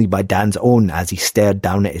matched only by Dan's own as he stared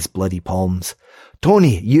down at his bloody palms.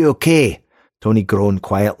 "Tony, you okay?" Tony groaned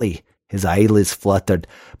quietly. His eyelids fluttered,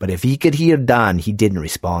 but if he could hear Dan, he didn't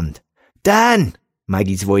respond. "Dan!"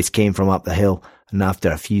 Maggie's voice came from up the hill, and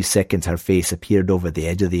after a few seconds her face appeared over the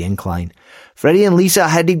edge of the incline. "Freddie and Lisa are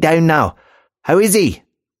heading down now. How is he?"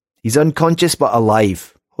 "He's unconscious but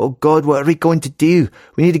alive." "Oh God, what are we going to do?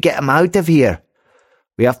 We need to get him out of here."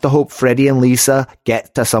 "We have to hope Freddie and Lisa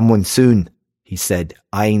get to someone soon," he said,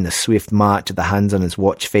 eyeing the swift march of the hands on his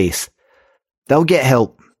watch face. "They'll get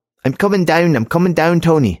help. I'm coming down,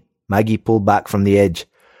 Tony." Maggie pulled back from the edge.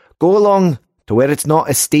 "Go along to where it's not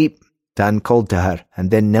as steep," Dan called to her,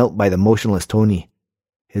 and then knelt by the motionless Tony.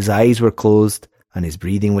 His eyes were closed, and his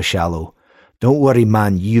breathing was shallow. "Don't worry,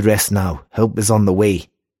 man, you rest now. Help is on the way."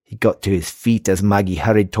 He got to his feet as Maggie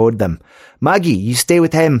hurried toward them. "Maggie, you stay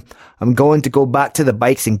with him. I'm going to go back to the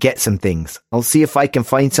bikes and get some things. I'll see if I can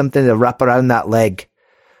find something to wrap around that leg.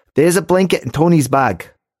 There's a blanket in Tony's bag."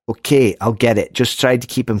 "Okay, I'll get it. Just try to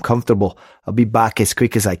keep him comfortable. I'll be back as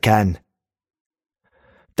quick as I can."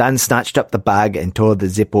 Dan snatched up the bag and tore the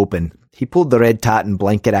zip open. He pulled the red tartan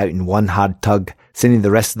blanket out in one hard tug, sending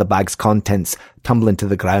the rest of the bag's contents tumbling to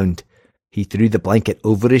the ground. He threw the blanket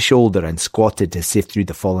over his shoulder and squatted to sift through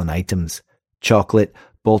the fallen items. Chocolate,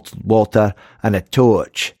 bottled water, and a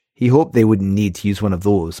torch. He hoped they wouldn't need to use one of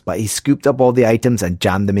those, but he scooped up all the items and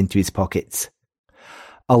jammed them into his pockets.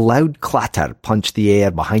 A loud clatter punched the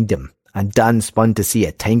air behind him, and Dan spun to see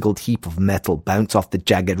a tangled heap of metal bounce off the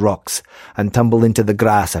jagged rocks and tumble into the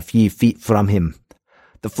grass a few feet from him.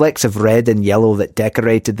 The flecks of red and yellow that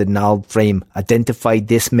decorated the gnarled frame identified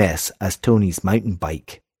this mess as Tony's mountain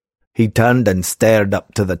bike. He turned and stared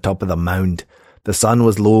up to the top of the mound. The sun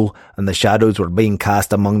was low, and the shadows were being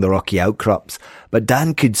cast among the rocky outcrops, but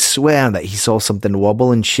Dan could swear that he saw something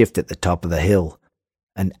wobble and shift at the top of the hill.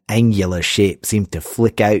 An angular shape seemed to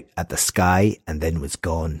flick out at the sky and then was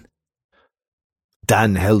gone.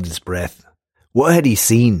 Dan held his breath. What had he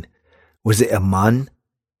seen? Was it a man?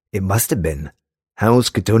 It must have been. How else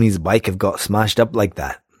could Tony's bike have got smashed up like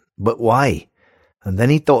that? But why? And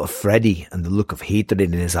then he thought of Freddie and the look of hatred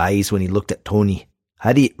in his eyes when he looked at Tony.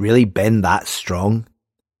 Had he really been that strong?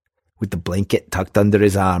 With the blanket tucked under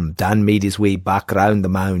his arm, Dan made his way back round the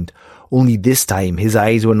mound. Only this time his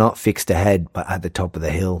eyes were not fixed ahead, but at the top of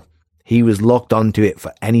the hill. He was locked onto it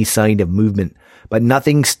for any sign of movement, but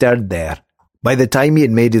nothing stirred there. By the time he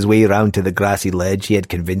had made his way round to the grassy ledge, he had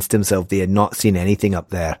convinced himself they had not seen anything up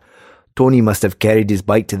there. Tony must have carried his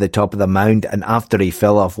bike to the top of the mound, and after he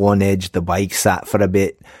fell off one edge, the bike sat for a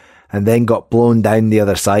bit, and then got blown down the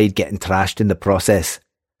other side, getting trashed in the process.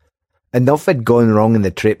 Enough had gone wrong in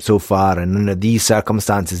the trip so far, and under these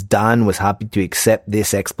circumstances, Dan was happy to accept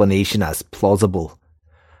this explanation as plausible.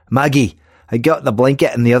 Maggie, I got the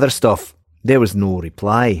blanket and the other stuff. There was no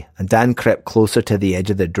reply, and Dan crept closer to the edge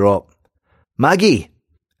of the drop. Maggie!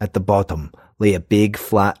 At the bottom lay a big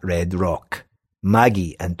flat red rock.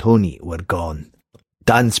 Maggie and Tony were gone.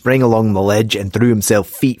 Dan sprang along the ledge and threw himself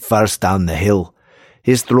feet first down the hill.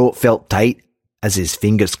 His throat felt tight as his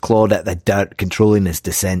fingers clawed at the dirt, controlling his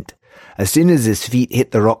descent. As soon as his feet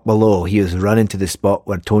hit the rock below, he was running to the spot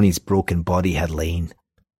where Tony's broken body had lain.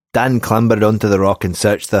 Dan clambered onto the rock and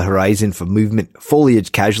searched the horizon for movement.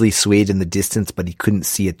 Foliage casually swayed in the distance, but he couldn't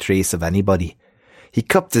see a trace of anybody. He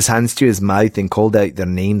cupped his hands to his mouth and called out their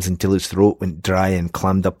names until his throat went dry and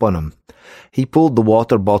clammed up on him. He pulled the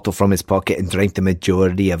water bottle from his pocket and drank the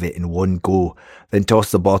majority of it in one go, then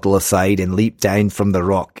tossed the bottle aside and leaped down from the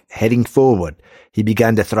rock. Heading forward, he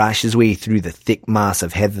began to thrash his way through the thick mass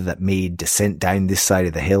of heather that made descent down this side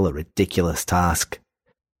of the hill a ridiculous task.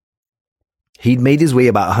 He'd made his way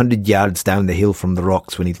about 100 yards down the hill from the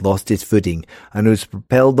rocks when he'd lost his footing and was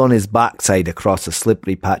propelled on his backside across a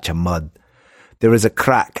slippery patch of mud. There was a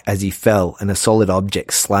crack as he fell and a solid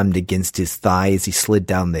object slammed against his thigh as he slid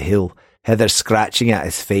down the hill, heather scratching at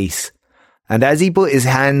his face. And as he put his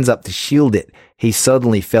hands up to shield it, he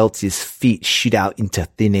suddenly felt his feet shoot out into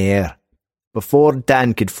thin air. Before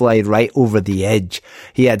Dan could fly right over the edge,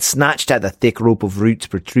 he had snatched at the thick rope of roots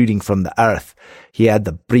protruding from the earth. He had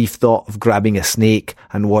the brief thought of grabbing a snake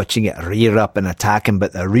and watching it rear up and attack him,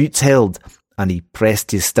 but the roots held, and he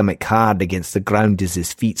pressed his stomach hard against the ground as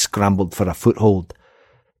his feet scrambled for a foothold.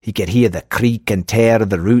 He could hear the creak and tear of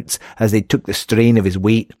the roots as they took the strain of his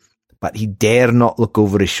weight, but he dare not look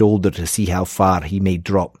over his shoulder to see how far he may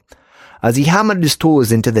drop. As he hammered his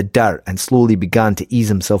toes into the dirt and slowly began to ease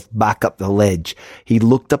himself back up the ledge, he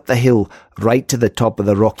looked up the hill right to the top of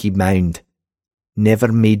the rocky mound.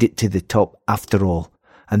 Never made it to the top after all.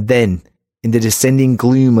 And then, in the descending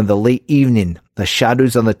gloom of the late evening, the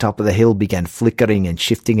shadows on the top of the hill began flickering and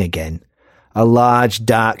shifting again. A large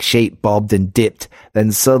dark shape bobbed and dipped,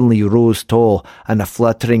 then suddenly rose tall, and a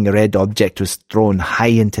fluttering red object was thrown high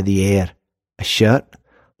into the air. A shirt,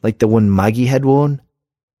 like the one Maggie had worn?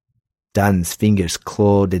 Dan's fingers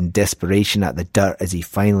clawed in desperation at the dirt as he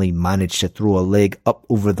finally managed to throw a leg up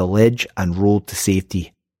over the ledge and rolled to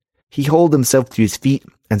safety. He hauled himself to his feet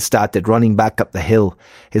and started running back up the hill,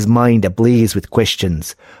 his mind ablaze with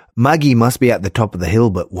questions. Maggie must be at the top of the hill,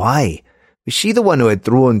 but why? Was she the one who had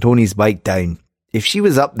thrown Tony's bike down? If she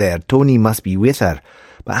was up there, Tony must be with her.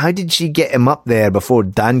 But how did she get him up there before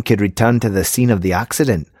Dan could return to the scene of the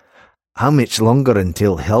accident? How much longer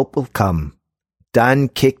until help will come? Dan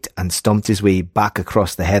kicked and stomped his way back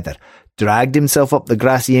across the heather, dragged himself up the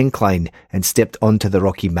grassy incline and stepped onto the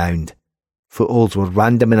rocky mound. Footholds were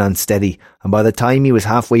random and unsteady, and by the time he was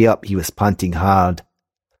halfway up he was panting hard.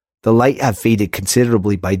 The light had faded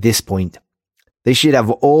considerably by this point. They should have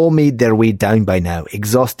all made their way down by now,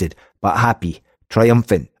 exhausted but happy,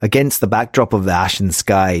 triumphant. Against the backdrop of the ashen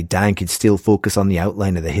sky, Dan could still focus on the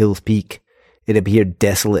outline of the hill's peak. It appeared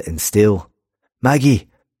desolate and still. "Maggie!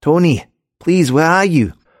 Tony! Please, where are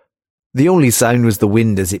you?" The only sound was the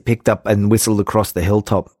wind as it picked up and whistled across the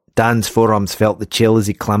hilltop. Dan's forearms felt the chill as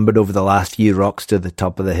he clambered over the last few rocks to the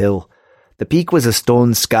top of the hill. The peak was a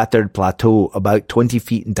stone-scattered plateau about 20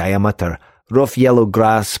 feet in diameter. Rough yellow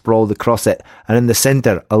grass sprawled across it, and in the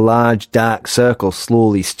centre a large dark circle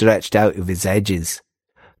slowly stretched out of its edges.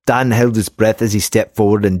 Dan held his breath as he stepped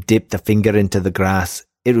forward and dipped a finger into the grass.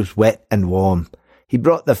 It was wet and warm. He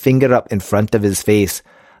brought the finger up in front of his face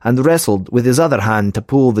and wrestled with his other hand to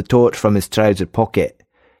pull the torch from his trouser pocket.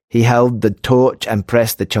 He held the torch and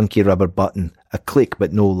pressed the chunky rubber button. A click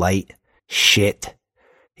but no light. Shit.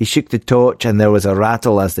 He shook the torch and there was a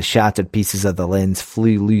rattle as the shattered pieces of the lens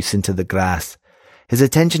flew loose into the grass. His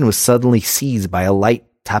attention was suddenly seized by a light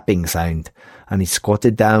tapping sound, and he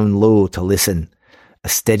squatted down low to listen. A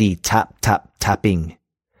steady tap-tap-tapping.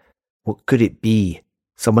 What could it be?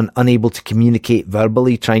 Someone unable to communicate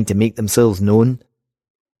verbally, trying to make themselves known?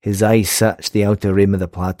 His eyes searched the outer rim of the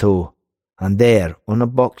plateau, and there, on a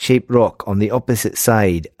box-shaped rock on the opposite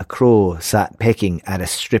side, a crow sat pecking at a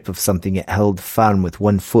strip of something it held firm with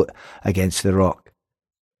one foot against the rock.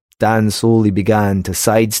 Dan slowly began to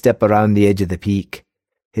sidestep around the edge of the peak.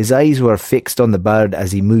 His eyes were fixed on the bird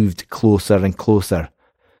as he moved closer and closer.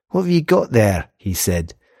 "What have you got there?" he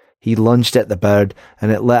said. He lunged at the bird,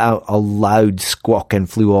 and it let out a loud squawk and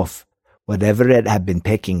flew off. Whatever it had been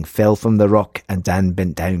pecking fell from the rock, and Dan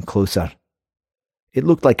bent down closer. It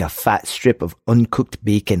looked like a fat strip of uncooked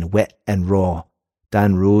bacon, wet and raw.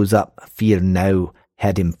 Dan rose up. Fear now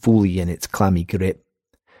had him fully in its clammy grip.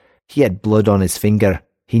 He had blood on his finger.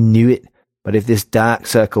 He knew it, but if this dark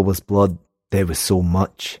circle was blood, there was so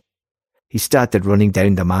much. He started running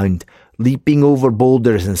down the mound, leaping over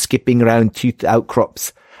boulders and skipping around toothed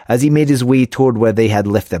outcrops as he made his way toward where they had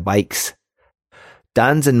left their bikes.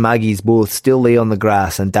 Dan's and Maggie's both still lay on the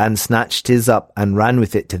grass, and Dan snatched his up and ran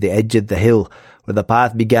with it to the edge of the hill, where the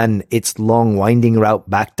path began its long winding route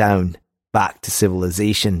back down, back to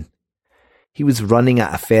civilization. He was running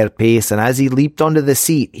at a fair pace, and as he leaped onto the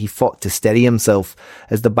seat, he fought to steady himself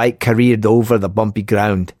as the bike careered over the bumpy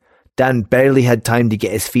ground. Dan barely had time to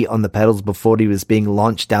get his feet on the pedals before he was being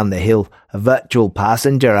launched down the hill, a virtual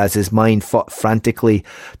passenger as his mind fought frantically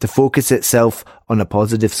to focus itself on a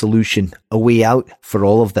positive solution, a way out for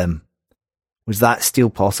all of them. Was that still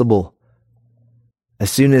possible? As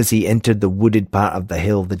soon as he entered the wooded part of the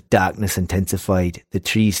hill, the darkness intensified. The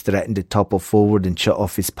trees threatened to topple forward and shut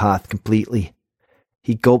off his path completely.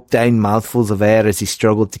 He gulped down mouthfuls of air as he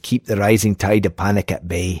struggled to keep the rising tide of panic at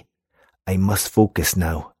bay. I must focus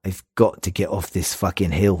now. I've got to get off this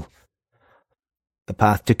fucking hill. The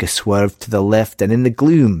path took a swerve to the left, and in the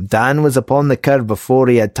gloom, Dan was upon the curve before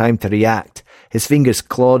he had time to react. His fingers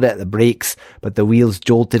clawed at the brakes, but the wheels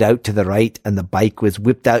jolted out to the right, and the bike was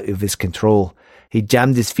whipped out of his control. He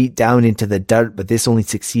jammed his feet down into the dirt, but this only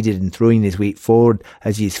succeeded in throwing his weight forward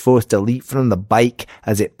as he was forced to leap from the bike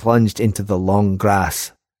as it plunged into the long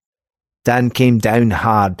grass. Dan came down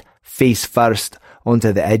hard, face first,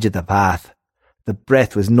 onto the edge of the path. The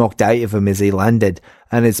breath was knocked out of him as he landed,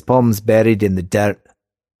 and his palms buried in the dirt.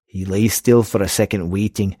 He lay still for a second,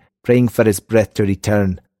 waiting, praying for his breath to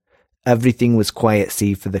return. Everything was quiet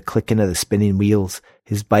save for the clicking of the spinning wheels,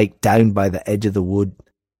 his bike down by the edge of the wood.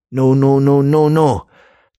 No, no, no, no, no.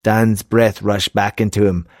 Dan's breath rushed back into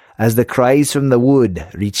him as the cries from the wood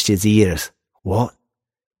reached his ears. What?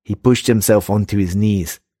 He pushed himself onto his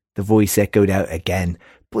knees. The voice echoed out again.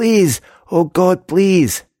 Please! Oh God,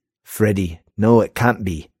 please! Freddy, no, it can't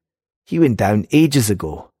be. He went down ages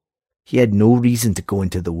ago. He had no reason to go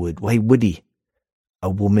into the wood. Why would he? A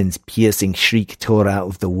woman's piercing shriek tore out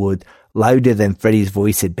of the wood, louder than Freddy's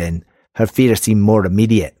voice had been. Her fear seemed more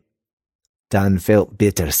immediate. Dan felt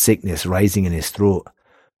bitter sickness rising in his throat.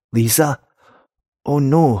 Lisa? Oh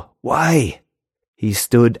no, why? He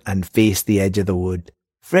stood and faced the edge of the wood.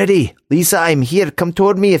 Freddy, Lisa, I'm here, come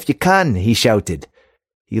toward me if you can, he shouted.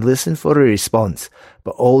 He listened for a response,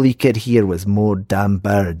 but all he could hear was more damn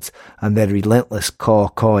birds and their relentless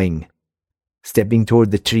caw-cawing. Stepping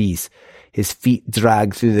toward the trees, his feet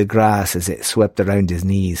dragged through the grass as it swept around his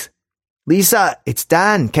knees. Lisa, it's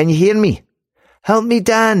Dan, can you hear me? Help me,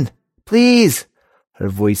 Dan! Please! Her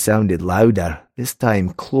voice sounded louder, this time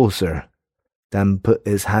closer. Dan put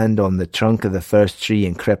his hand on the trunk of the first tree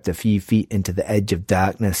and crept a few feet into the edge of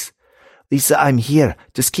darkness. Lisa, I'm here.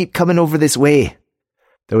 Just keep coming over this way.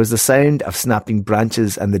 There was the sound of snapping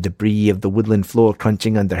branches and the debris of the woodland floor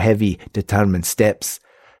crunching under heavy, determined steps.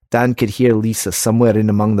 Dan could hear Lisa somewhere in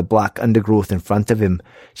among the black undergrowth in front of him.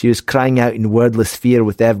 She was crying out in wordless fear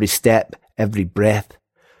with every step, every breath.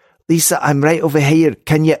 Lisa, I'm right over here.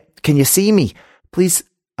 Can you see me? Please,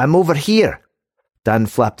 I'm over here. Dan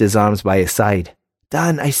flapped his arms by his side.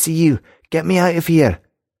 Dan, I see you. Get me out of here.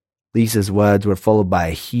 Lisa's words were followed by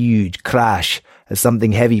a huge crash as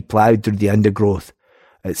something heavy ploughed through the undergrowth.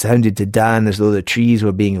 It sounded to Dan as though the trees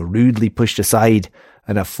were being rudely pushed aside,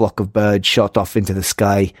 and a flock of birds shot off into the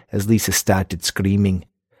sky as Lisa started screaming.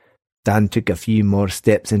 Dan took a few more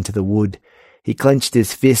steps into the wood. He clenched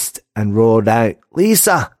his fist and roared out,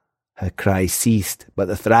 Lisa! Her cries ceased, but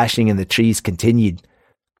the thrashing in the trees continued.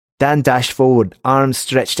 Dan dashed forward, arms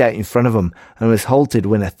stretched out in front of him, and was halted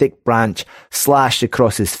when a thick branch slashed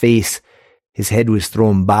across his face. His head was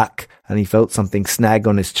thrown back, and he felt something snag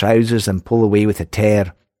on his trousers and pull away with a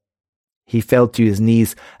tear. He fell to his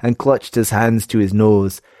knees and clutched his hands to his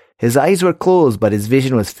nose. His eyes were closed, but his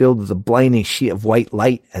vision was filled with a blinding sheet of white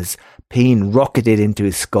light as pain rocketed into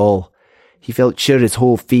his skull. He felt sure his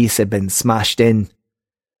whole face had been smashed in.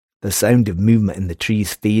 The sound of movement in the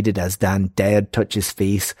trees faded as Dan dared touch his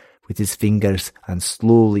face with his fingers and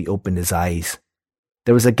slowly opened his eyes.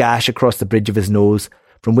 There was a gash across the bridge of his nose,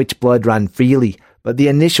 from which blood ran freely, but the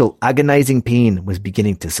initial agonizing pain was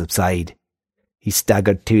beginning to subside. He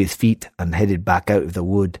staggered to his feet and headed back out of the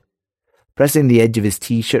wood. Pressing the edge of his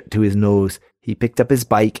t-shirt to his nose, he picked up his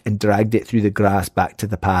bike and dragged it through the grass back to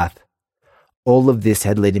the path. All of this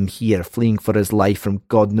had led him here, fleeing for his life from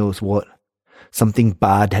God knows what. Something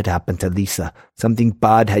bad had happened to Lisa. Something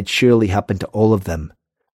bad had surely happened to all of them.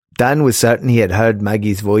 Dan was certain he had heard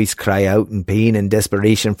Maggie's voice cry out in pain and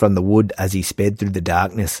desperation from the wood as he sped through the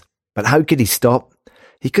darkness. But how could he stop?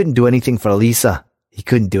 He couldn't do anything for Lisa. He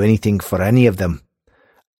couldn't do anything for any of them.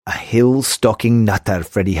 A hill-stalking nutter,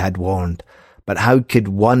 Freddy had warned. But how could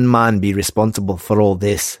one man be responsible for all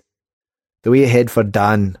this? The way ahead for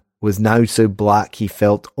Dan was now so black he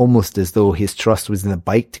felt almost as though his trust was in the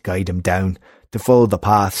bike to guide him down, to follow the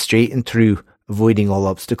path straight and through, avoiding all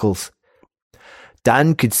obstacles.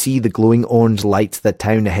 Dan could see the glowing orange lights of the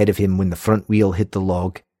town ahead of him when the front wheel hit the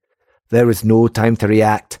log. There was no time to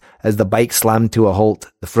react, as the bike slammed to a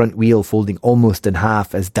halt, the front wheel folding almost in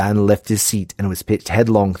half as Dan lifted his seat and was pitched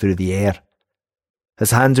headlong through the air.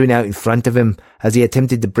 His hands went out in front of him as he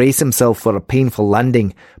attempted to brace himself for a painful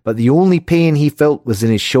landing, but the only pain he felt was in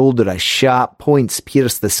his shoulder as sharp points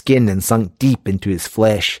pierced the skin and sunk deep into his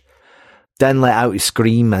flesh. Dan let out a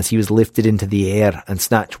scream as he was lifted into the air and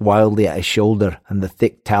snatched wildly at his shoulder and the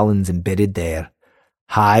thick talons embedded there.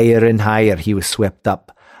 Higher and higher he was swept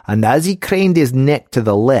up, and as he craned his neck to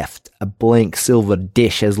the left, a blank silver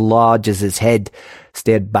dish as large as his head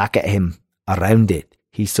stared back at him. Around it,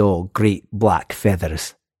 he saw great black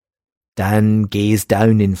feathers. Dan gazed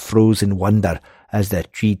down in frozen wonder as the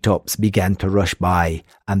treetops began to rush by,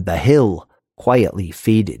 and the hill quietly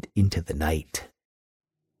faded into the night.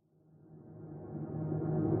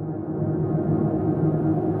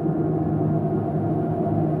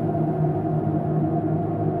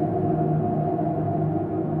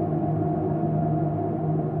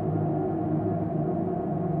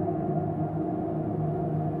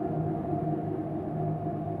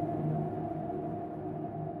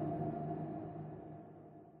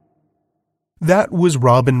 That was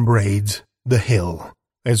Robin Braid's The Hill,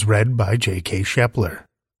 as read by J.K. Shepler.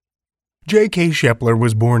 J.K. Shepler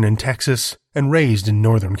was born in Texas and raised in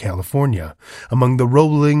Northern California, among the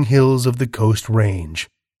rolling hills of the Coast Range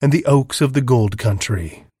and the oaks of the Gold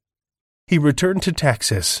Country. He returned to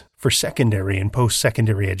Texas for secondary and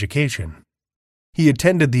post-secondary education. He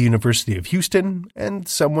attended the University of Houston, and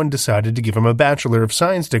someone decided to give him a Bachelor of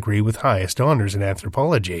Science degree with highest honors in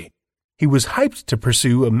anthropology. He was hyped to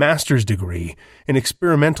pursue a master's degree in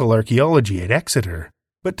experimental archaeology at Exeter,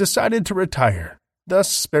 but decided to retire,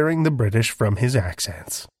 thus sparing the British from his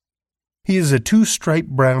accents. He is a 2-stripe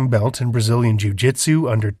brown belt in Brazilian Jiu-Jitsu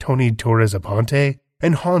under Tony Torres Aponte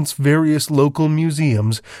and haunts various local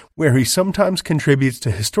museums where he sometimes contributes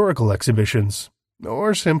to historical exhibitions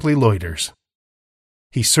or simply loiters.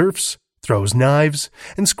 He surfs, throws knives,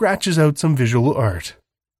 and scratches out some visual art.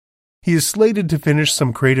 He is slated to finish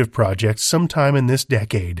some creative projects sometime in this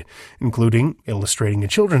decade, including illustrating a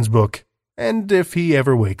children's book, and if he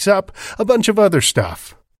ever wakes up, a bunch of other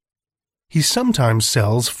stuff. He sometimes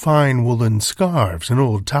sells fine woolen scarves and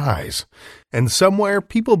old ties, and somewhere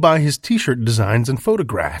people buy his t-shirt designs and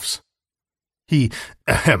photographs. He,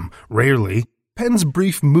 rarely, pens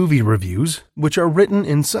brief movie reviews, which are written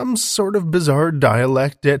in some sort of bizarre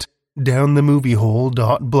dialect at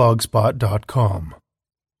downthemoviehole.blogspot.com.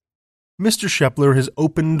 Mr. Shepler has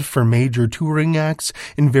opened for major touring acts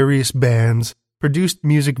in various bands, produced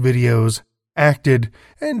music videos, acted,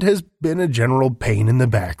 and has been a general pain in the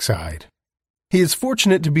backside. He is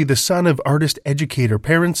fortunate to be the son of artist-educator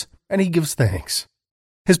parents, and he gives thanks.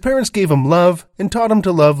 His parents gave him love and taught him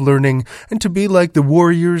to love learning and to be like the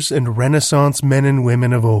warriors and Renaissance men and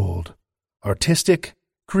women of old. Artistic,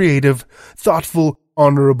 creative, thoughtful,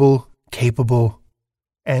 honorable, capable,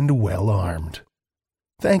 and well-armed.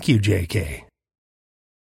 Thank you, J.K.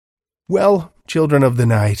 Well, children of the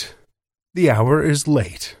night, the hour is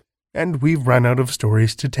late, and we've run out of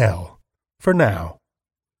stories to tell, for now.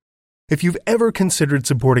 If you've ever considered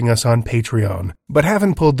supporting us on Patreon, but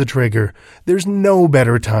haven't pulled the trigger, there's no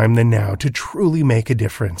better time than now to truly make a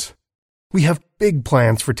difference. We have big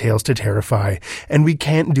plans for Tales to Terrify, and we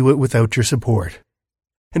can't do it without your support.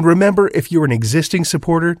 And remember, if you're an existing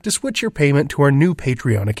supporter, to switch your payment to our new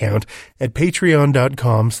Patreon account at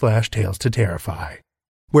patreon.com/Tales to Terrify,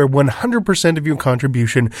 where 100% of your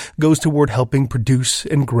contribution goes toward helping produce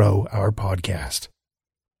and grow our podcast.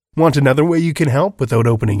 Want another way you can help without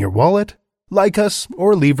opening your wallet? Like us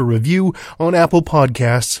or leave a review on Apple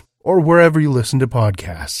Podcasts or wherever you listen to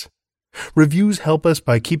podcasts. Reviews help us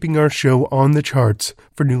by keeping our show on the charts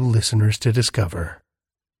for new listeners to discover.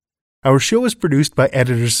 Our show is produced by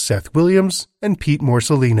editors Seth Williams and Pete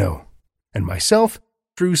Morcellino, and myself,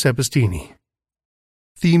 Drew Sepistini.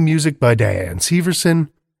 Theme music by Diane Severson,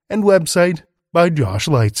 and website by Josh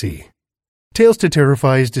Lightsey. Tales to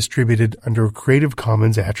Terrify is distributed under a Creative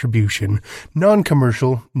Commons Attribution,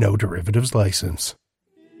 Non-Commercial, No Derivatives license.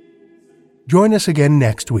 Join us again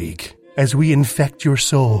next week as we infect your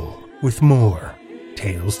soul with more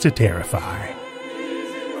Tales to Terrify.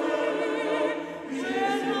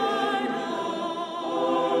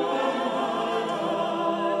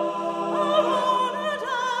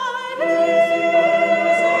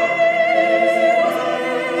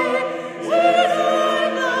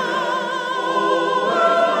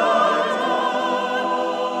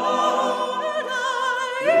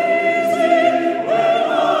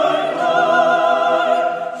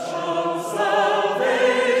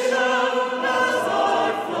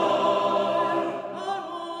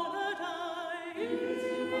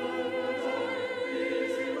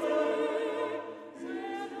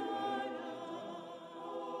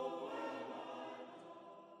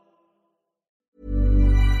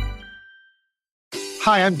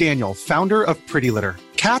 Hi, I'm Daniel, founder of Pretty Litter.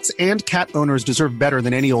 Cats and cat owners deserve better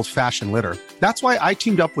than any old-fashioned litter. That's why I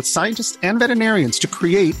teamed up with scientists and veterinarians to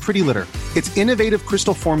create Pretty Litter. Its innovative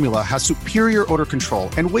crystal formula has superior odor control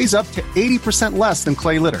and weighs up to 80% less than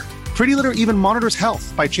clay litter. Pretty Litter even monitors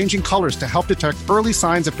health by changing colors to help detect early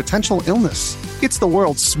signs of potential illness. It's the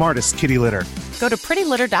world's smartest kitty litter. Go to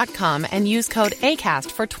prettylitter.com and use code ACAST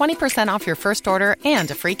for 20% off your first order and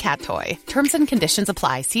a free cat toy. Terms and conditions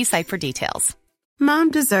apply. See site for details.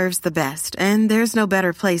 Mom deserves the best, and there's no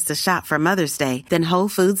better place to shop for Mother's Day than Whole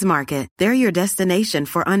Foods Market. They're your destination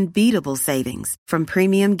for unbeatable savings, from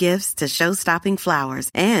premium gifts to show-stopping flowers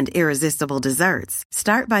and irresistible desserts.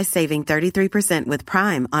 Start by saving 33% with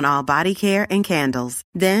Prime on all body care and candles.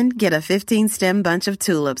 Then get a 15-stem bunch of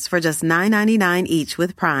tulips for just $9.99 each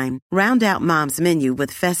with Prime. Round out Mom's menu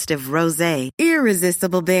with festive rosé,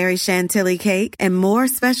 irresistible berry chantilly cake, and more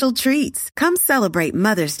special treats. Come celebrate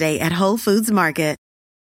Mother's Day at Whole Foods Market.